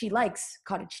 because she likes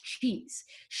cottage cheese.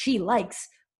 She likes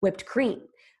whipped cream,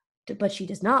 but she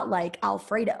does not like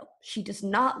Alfredo. She does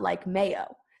not like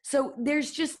mayo. So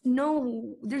there's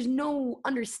no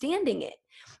understanding it.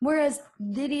 Whereas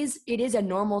it is a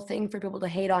normal thing for people to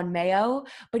hate on mayo,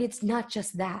 but it's not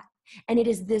just that. And it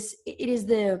is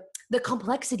the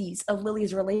complexities of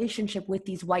Lily's relationship with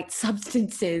these white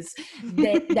substances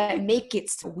that make it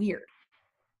so weird.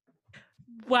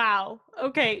 Wow.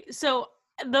 Okay, so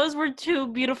those were two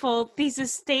beautiful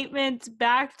thesis statements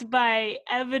backed by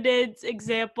evidence,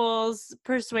 examples,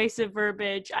 persuasive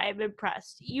verbiage. I am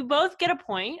impressed. You both get a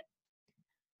point.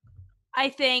 I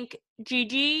think,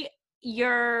 Gigi,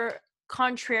 your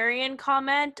contrarian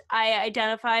comment, I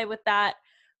identify with that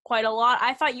quite a lot.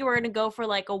 I thought you were going to go for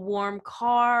like a warm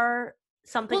car,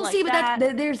 something like that.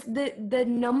 But there's the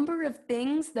number of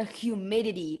things, the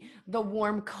humidity, the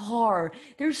warm car.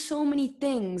 There's so many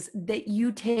things that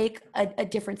you take a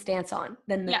different stance on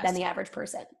than the average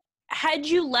person. had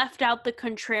you left out the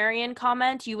contrarian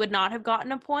comment, you would not have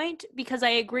gotten a point, because I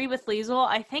agree with Liesel.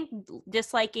 I think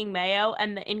disliking mayo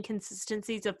and the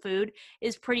inconsistencies of food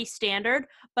is pretty standard,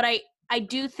 but I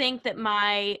do think that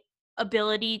my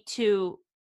ability to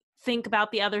think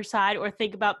about the other side or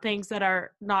think about things that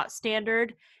are not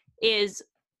standard is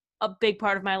a big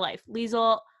part of my life.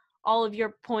 Liesel, all of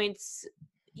your points,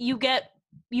 you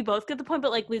both get the point,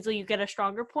 but like Liesel, you get a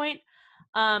stronger point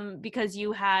because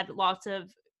you had lots of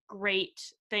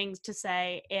great things to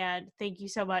say. And thank you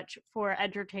so much for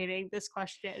entertaining this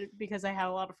question, because I had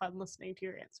a lot of fun listening to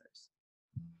your answers.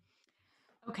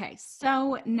 Okay,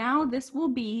 so now this will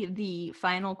be the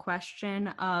final question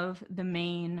of the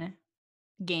main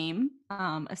game,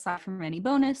 aside from any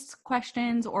bonus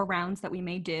questions or rounds that we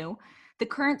may do. The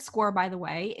current score, by the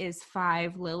way, is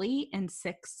 5 Lily and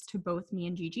 6 to both me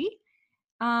and Gigi.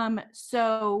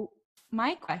 So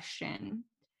my question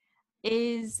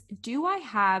is, do I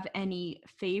have any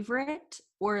favorite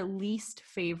or least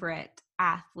favorite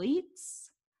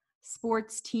athletes,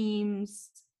 sports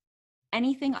teams,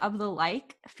 anything of the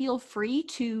like? Feel free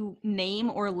to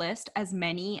name or list as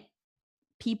many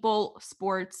people,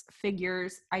 sports,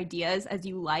 figures, ideas as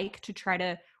you like to try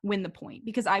to win the point,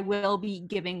 because I will be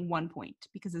giving 1 point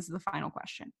because this is the final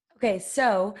question. Okay,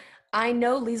 so I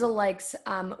know Liesel likes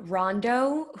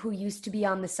Rondo, who used to be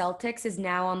on the Celtics, is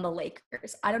now on the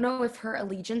Lakers. I don't know if her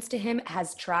allegiance to him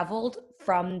has traveled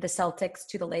from the Celtics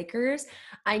to the Lakers.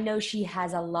 I know she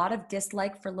has a lot of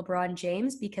dislike for LeBron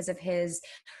James because of his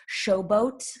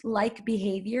showboat-like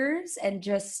behaviors and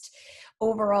just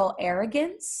overall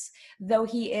arrogance, though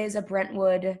he is a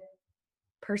Brentwood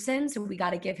person, so we got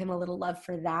to give him a little love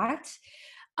for that.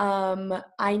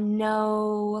 I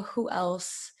know who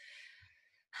else.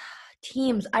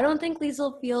 Teams. I don't think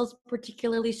Liesel feels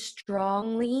particularly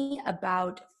strongly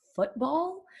about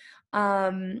football.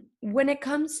 When it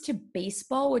comes to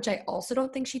baseball, which I also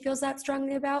don't think she feels that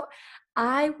strongly about,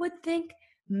 I would think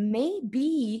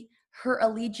maybe her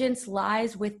allegiance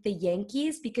lies with the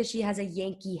Yankees because she has a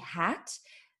Yankee hat.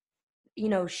 You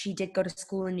know, she did go to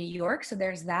school in New York, so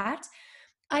there's that.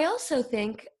 I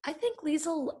think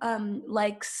Liesel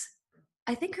likes,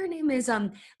 I think her name is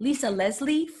Lisa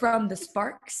Leslie from the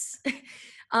Sparks.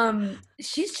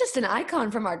 She's just an icon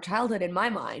from our childhood in my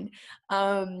mind.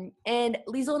 And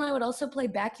Liesel and I would also play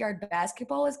backyard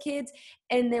basketball as kids.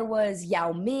 And there was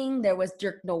Yao Ming, there was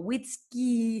Dirk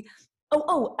Nowitzki.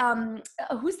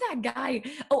 Who's that guy?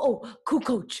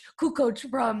 Kukoc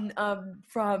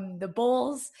from the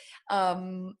Bulls.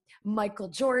 Michael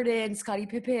Jordan, Scottie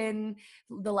Pippen,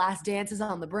 The Last Dance is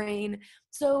on the brain.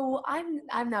 So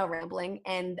I'm now rambling,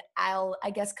 and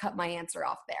I guess cut my answer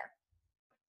off there.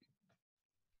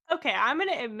 Okay, I'm going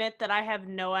to admit that I have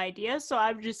no idea, so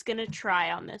I'm just going to try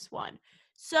on this one.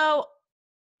 So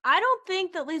I don't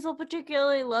think that Liesel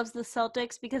particularly loves the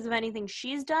Celtics because of anything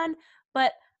she's done,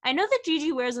 but I know that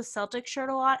Gigi wears a Celtics shirt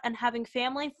a lot, and having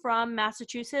family from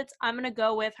Massachusetts, I'm going to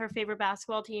go with her favorite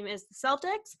basketball team is the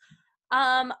Celtics.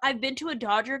 I've been to a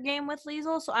Dodger game with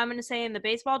Liesel, so I'm going to say in the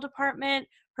baseball department,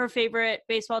 her favorite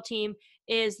baseball team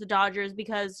is the Dodgers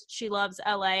because she loves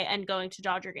LA and going to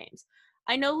Dodger games.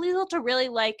 I know Liesel to really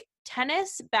like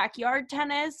tennis, backyard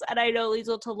tennis, and I know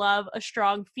Liesel to love a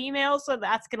strong female, so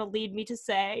that's going to lead me to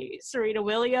say Serena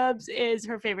Williams is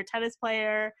her favorite tennis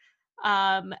player.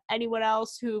 Anyone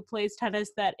else who plays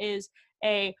tennis that is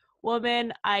a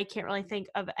woman, I can't really think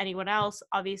of anyone else.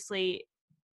 Obviously,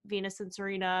 Venus and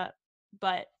Serena,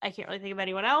 but I can't really think of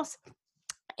anyone else.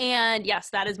 And yes,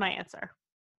 that is my answer.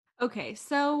 Okay,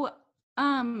 so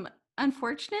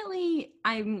unfortunately,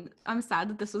 I'm sad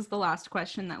that this was the last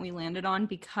question that we landed on,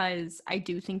 because I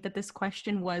do think that this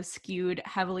question was skewed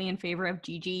heavily in favor of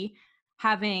Gigi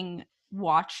having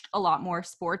watched a lot more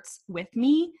sports with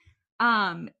me.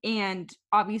 And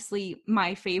obviously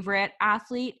my favorite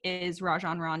athlete is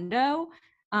Rajon Rondo,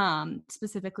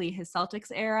 specifically his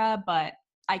Celtics era, but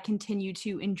I continue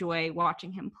to enjoy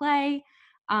watching him play.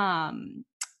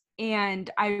 And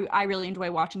I really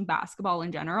enjoy watching basketball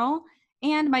in general.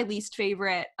 And my least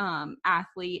favorite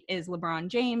athlete is LeBron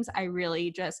James. I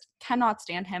really just cannot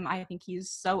stand him. I think he's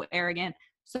so arrogant,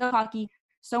 so cocky,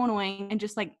 so annoying, and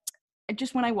just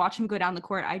when I watch him go down the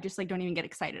court, I just don't even get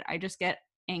excited. I just get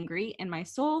angry in my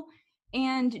soul.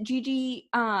 And Gigi,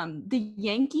 the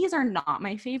Yankees are not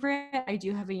my favorite. I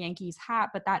do have a Yankees hat,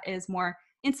 but that is more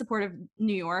in support of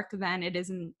New York than it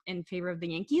is in favor of the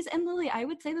Yankees. And Lily, I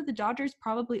would say that the Dodgers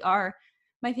probably are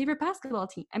my favorite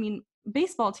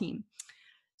baseball team.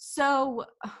 So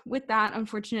with that,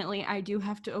 unfortunately, I do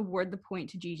have to award the point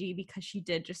to Gigi because she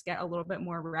did just get a little bit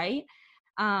more right.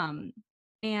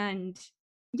 And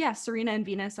yeah, Serena and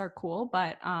Venus are cool,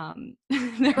 but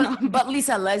they're not. But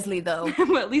Lisa Leslie though.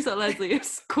 But Lisa Leslie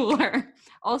is cooler.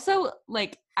 Also,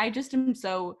 like I just am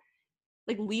so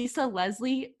like Lisa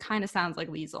Leslie kind of sounds like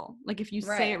Liesel. Like if you say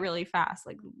Right. it really fast,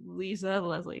 like Lisa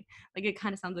Leslie, like it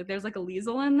kind of sounds like there's like a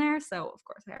Liesel in there. So of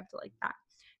course I have to like that.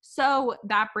 So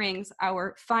that brings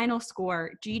our final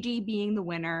score, Gigi being the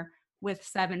winner with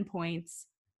 7 points.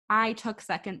 I took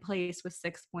second place with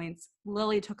 6 points.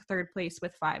 Lily took third place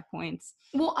with 5 points.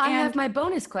 Well, I have And- my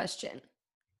bonus question.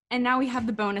 And now we have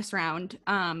the bonus round,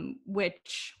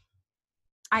 which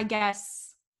I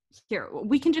guess here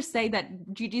we can just say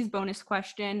that Gigi's bonus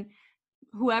question,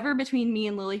 whoever between me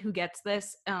and Lily who gets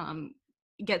this,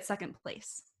 gets second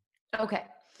place. Okay.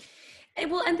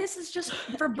 Well, and this is just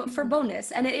for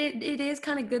bonus, and it is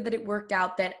kind of good that it worked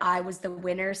out that I was the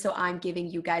winner, so I'm giving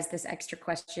you guys this extra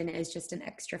question as just an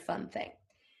extra fun thing.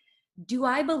 Do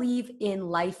I believe in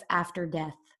life after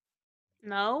death?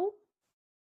 No,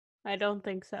 I don't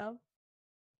think so.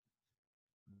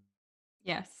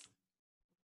 Yes,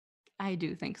 I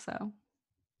do think so.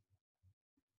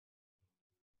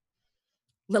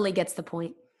 Lily gets the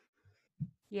point.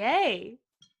 Yay.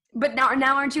 But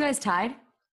now aren't you guys tied?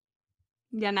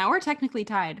 Yeah, now we're technically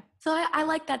tied. So I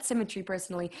like that symmetry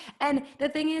personally. And the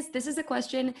thing is, this is a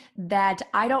question that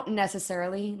I don't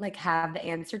necessarily like have the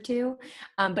answer to.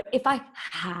 But if I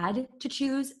had to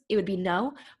choose, it would be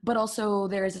no. But also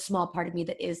there is a small part of me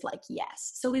that is like,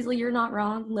 yes. So Leslie, you're not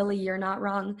wrong. Lily, you're not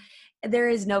wrong. There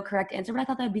is no correct answer, but I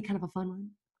thought that would be kind of a fun one.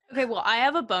 Okay, well, I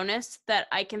have a bonus that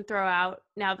I can throw out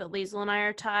now that Liesl and I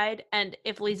are tied. And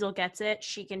if Liesl gets it,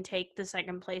 she can take the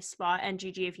second place spot. And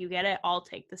Gigi, if you get it, I'll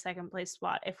take the second place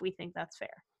spot if we think that's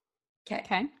fair.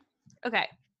 Okay. Okay.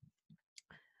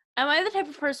 Am I the type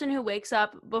of person who wakes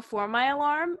up before my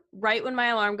alarm, right when my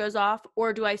alarm goes off,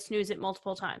 or do I snooze it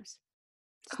multiple times?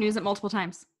 Snooze it multiple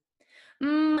times.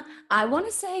 I want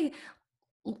to say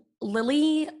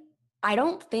Lily, I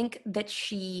don't think that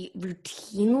she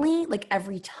routinely, like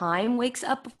every time, wakes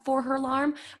up before her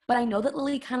alarm, but I know that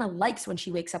Lily kind of likes when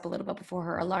she wakes up a little bit before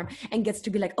her alarm and gets to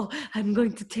be like, oh, I'm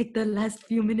going to take the last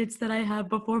few minutes that I have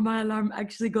before my alarm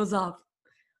actually goes off.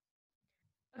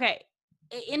 Okay.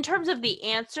 In terms of the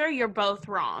answer, you're both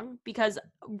wrong because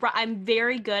I'm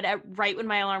very good at right when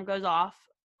my alarm goes off,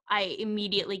 I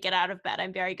immediately get out of bed.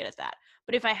 I'm very good at that.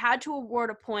 But if I had to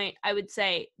award a point, I would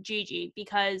say Gigi,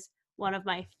 because one of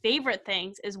my favorite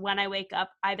things is when I wake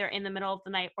up either in the middle of the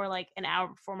night or like an hour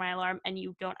before my alarm and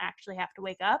you don't actually have to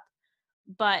wake up.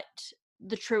 But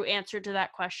the true answer to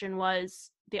that question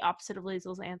was the opposite of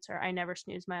Liesl's answer. I never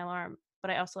snooze my alarm, but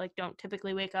I also like don't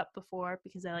typically wake up before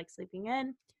because I like sleeping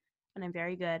in, and I'm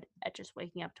very good at just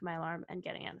waking up to my alarm and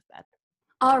getting out of bed.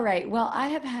 All right. Well, I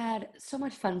have had so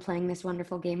much fun playing this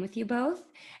wonderful game with you both.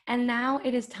 And now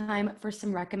it is time for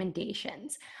some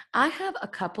recommendations. I have a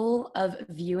couple of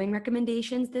viewing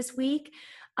recommendations this week,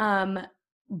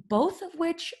 both of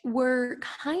which were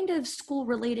kind of school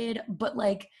related, but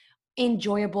like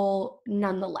enjoyable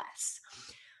nonetheless.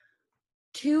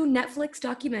 2 Netflix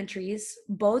documentaries,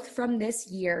 both from this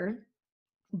year,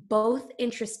 both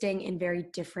interesting in very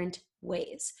different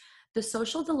ways. The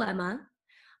Social Dilemma.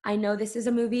 I know this is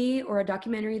a movie or a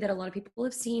documentary that a lot of people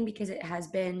have seen because it has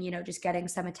been, just getting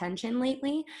some attention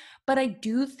lately. But I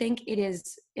do think it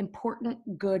is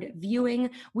important, good viewing.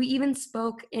 We even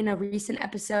spoke in a recent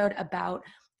episode about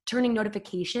turning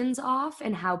notifications off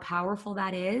and how powerful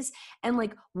that is. And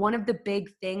like one of the big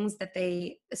things that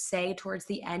they say towards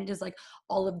the end is like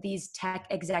all of these tech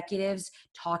executives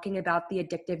talking about the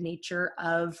addictive nature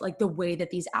of like the way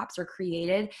that these apps are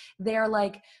created. They're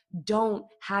like, don't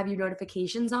have your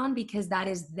notifications on because that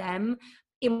is them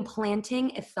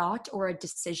implanting a thought or a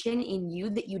decision in you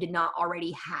that you did not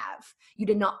already have. You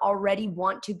did not already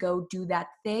want to go do that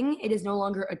thing. It is no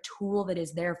longer a tool that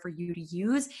is there for you to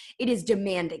use. It is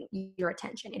demanding your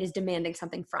attention. It is demanding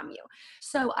something from you.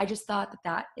 So I just thought that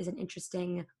that is an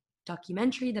interesting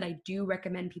documentary that I do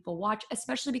recommend people watch,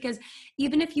 especially because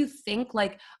even if you think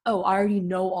like, oh, I already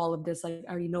know all of this, like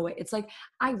I already know it. It's like,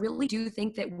 I really do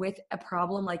think that with a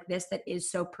problem like this that is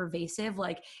so pervasive,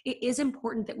 like it is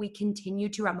important that we continue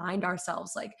to remind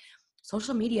ourselves like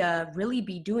social media really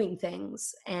be doing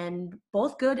things and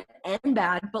both good and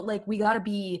bad, but like we got to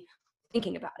be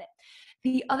thinking about it.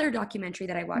 The other documentary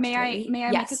that I watched May I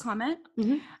yes. make a comment?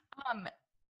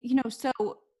 Mm-hmm.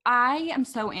 So I am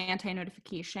so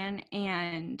anti-notification,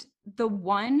 and the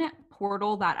one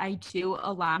portal that I do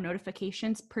allow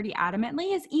notifications pretty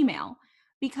adamantly is email,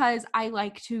 because I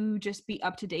like to just be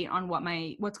up to date on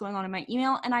what's going on in my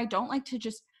email, and I don't like to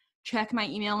just check my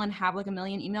email and have like a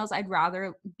million emails. I'd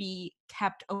rather be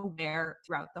kept aware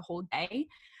throughout the whole day.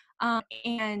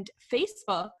 And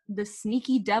Facebook, the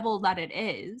sneaky devil that it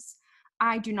is,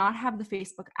 I do not have the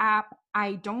Facebook app.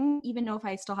 I don't even know if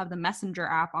I still have the Messenger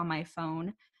app on my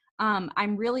phone.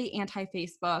 I'm really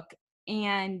anti-Facebook.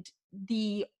 And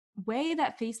the way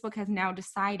that Facebook has now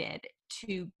decided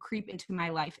to creep into my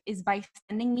life is by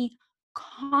sending me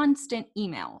constant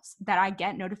emails that I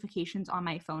get notifications on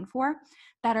my phone for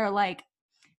that are like,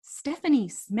 Stephanie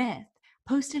Smith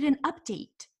posted an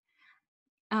update.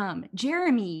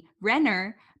 Jeremy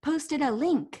Renner posted a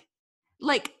link.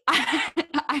 Like,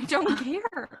 I don't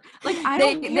care. Like, I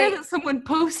don't care that someone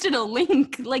posted a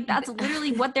link. Like, that's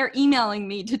literally what they're emailing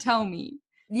me to tell me.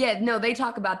 Yeah, no, they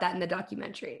talk about that in the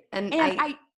documentary. And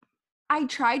I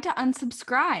tried to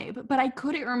unsubscribe, but I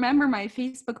couldn't remember my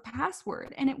Facebook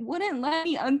password, and it wouldn't let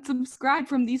me unsubscribe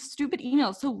from these stupid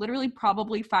emails. So literally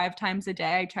probably 5 times a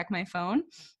day I check my phone,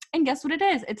 and guess what it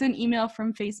is? It's an email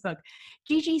from Facebook.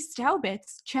 Gigi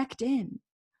Staubitz checked in.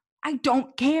 I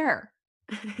don't care.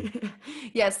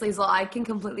 Yes, Liesl, I can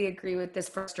completely agree with this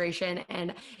frustration,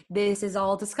 and this is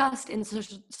all discussed in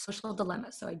Social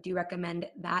Dilemma, so I do recommend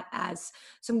that as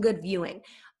some good viewing.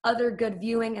 Other good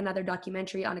viewing, another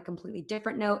documentary on a completely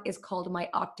different note, is called My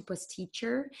Octopus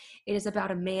Teacher. It is about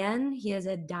a man. He is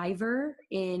a diver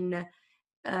in,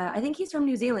 I think he's from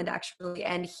New Zealand, actually,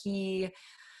 and he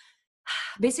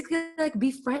basically like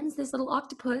befriends this little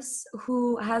octopus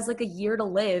who has like a year to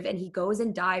live, and he goes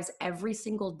and dives every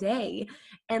single day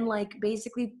and like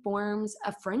basically forms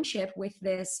a friendship with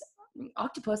this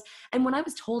octopus. And when I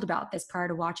was told about this prior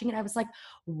to watching it, I was like,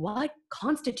 what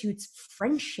constitutes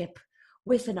friendship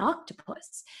with an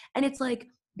octopus? And it's like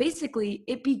basically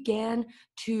it began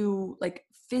to like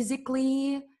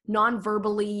physically,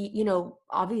 non-verbally,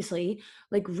 obviously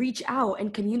like reach out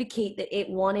and communicate that it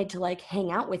wanted to like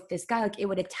hang out with this guy. Like it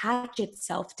would attach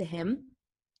itself to him,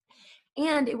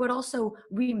 and it would also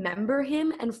remember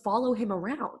him and follow him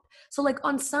around. So like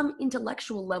on some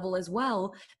intellectual level as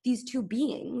well, these two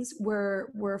beings were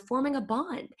forming a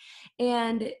bond.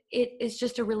 And it is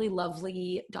just a really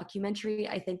lovely documentary.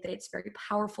 I think that it's very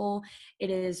powerful. It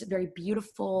is very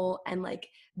beautiful, and like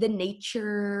the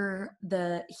nature,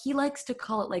 he likes to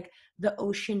call it like the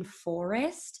ocean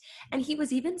forest. And he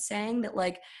was even saying that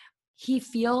like he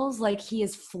feels like he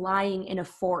is flying in a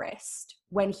forest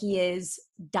when he is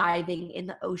diving in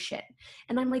the ocean.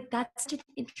 And I'm like, that's such an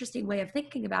interesting way of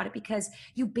thinking about it, because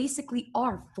you basically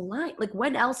are flying. Like,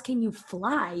 when else can you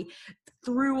fly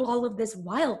through all of this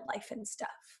wildlife and stuff?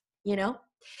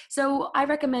 So I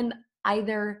recommend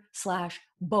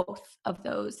either/both of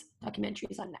those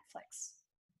documentaries on Netflix.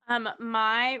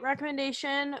 My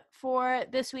recommendation for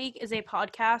this week is a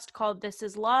podcast called This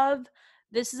Is Love.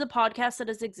 This is a podcast that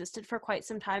has existed for quite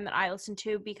some time that I listen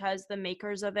to because the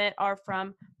makers of it are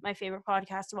from my favorite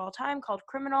podcast of all time called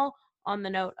Criminal, on the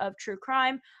note of true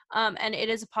crime. And it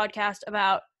is a podcast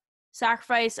about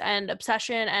sacrifice and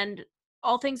obsession and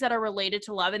all things that are related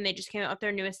to love. And they just came out with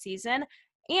their newest season.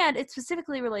 And it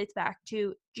specifically relates back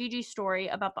to Gigi's story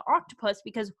about the octopus,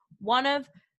 because one of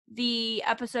the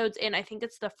episodes in, I think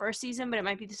it's the first season, but it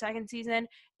might be the second season,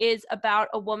 is about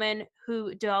a woman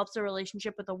who develops a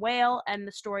relationship with a whale and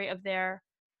the story of their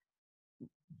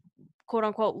quote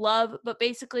unquote love. But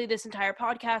basically this entire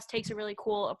podcast takes a really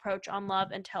cool approach on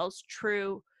love and tells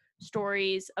true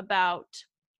stories about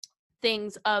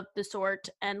things of the sort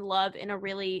and love in a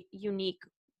really unique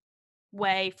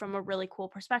way from a really cool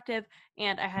perspective.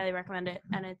 And I highly recommend it,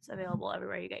 and it's available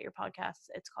everywhere you get your podcasts.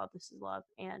 It's called This Is Love.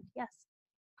 And yes.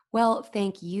 Well,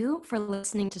 thank you for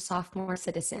listening to Sophomore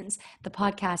Citizens, the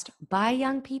podcast by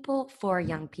young people for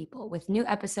young people, with new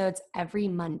episodes every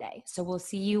Monday. So we'll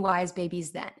see you wise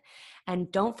babies then. And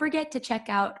don't forget to check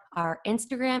out our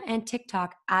Instagram and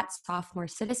TikTok at Sophomore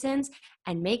Citizens,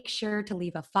 and make sure to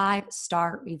leave a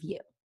 5-star review.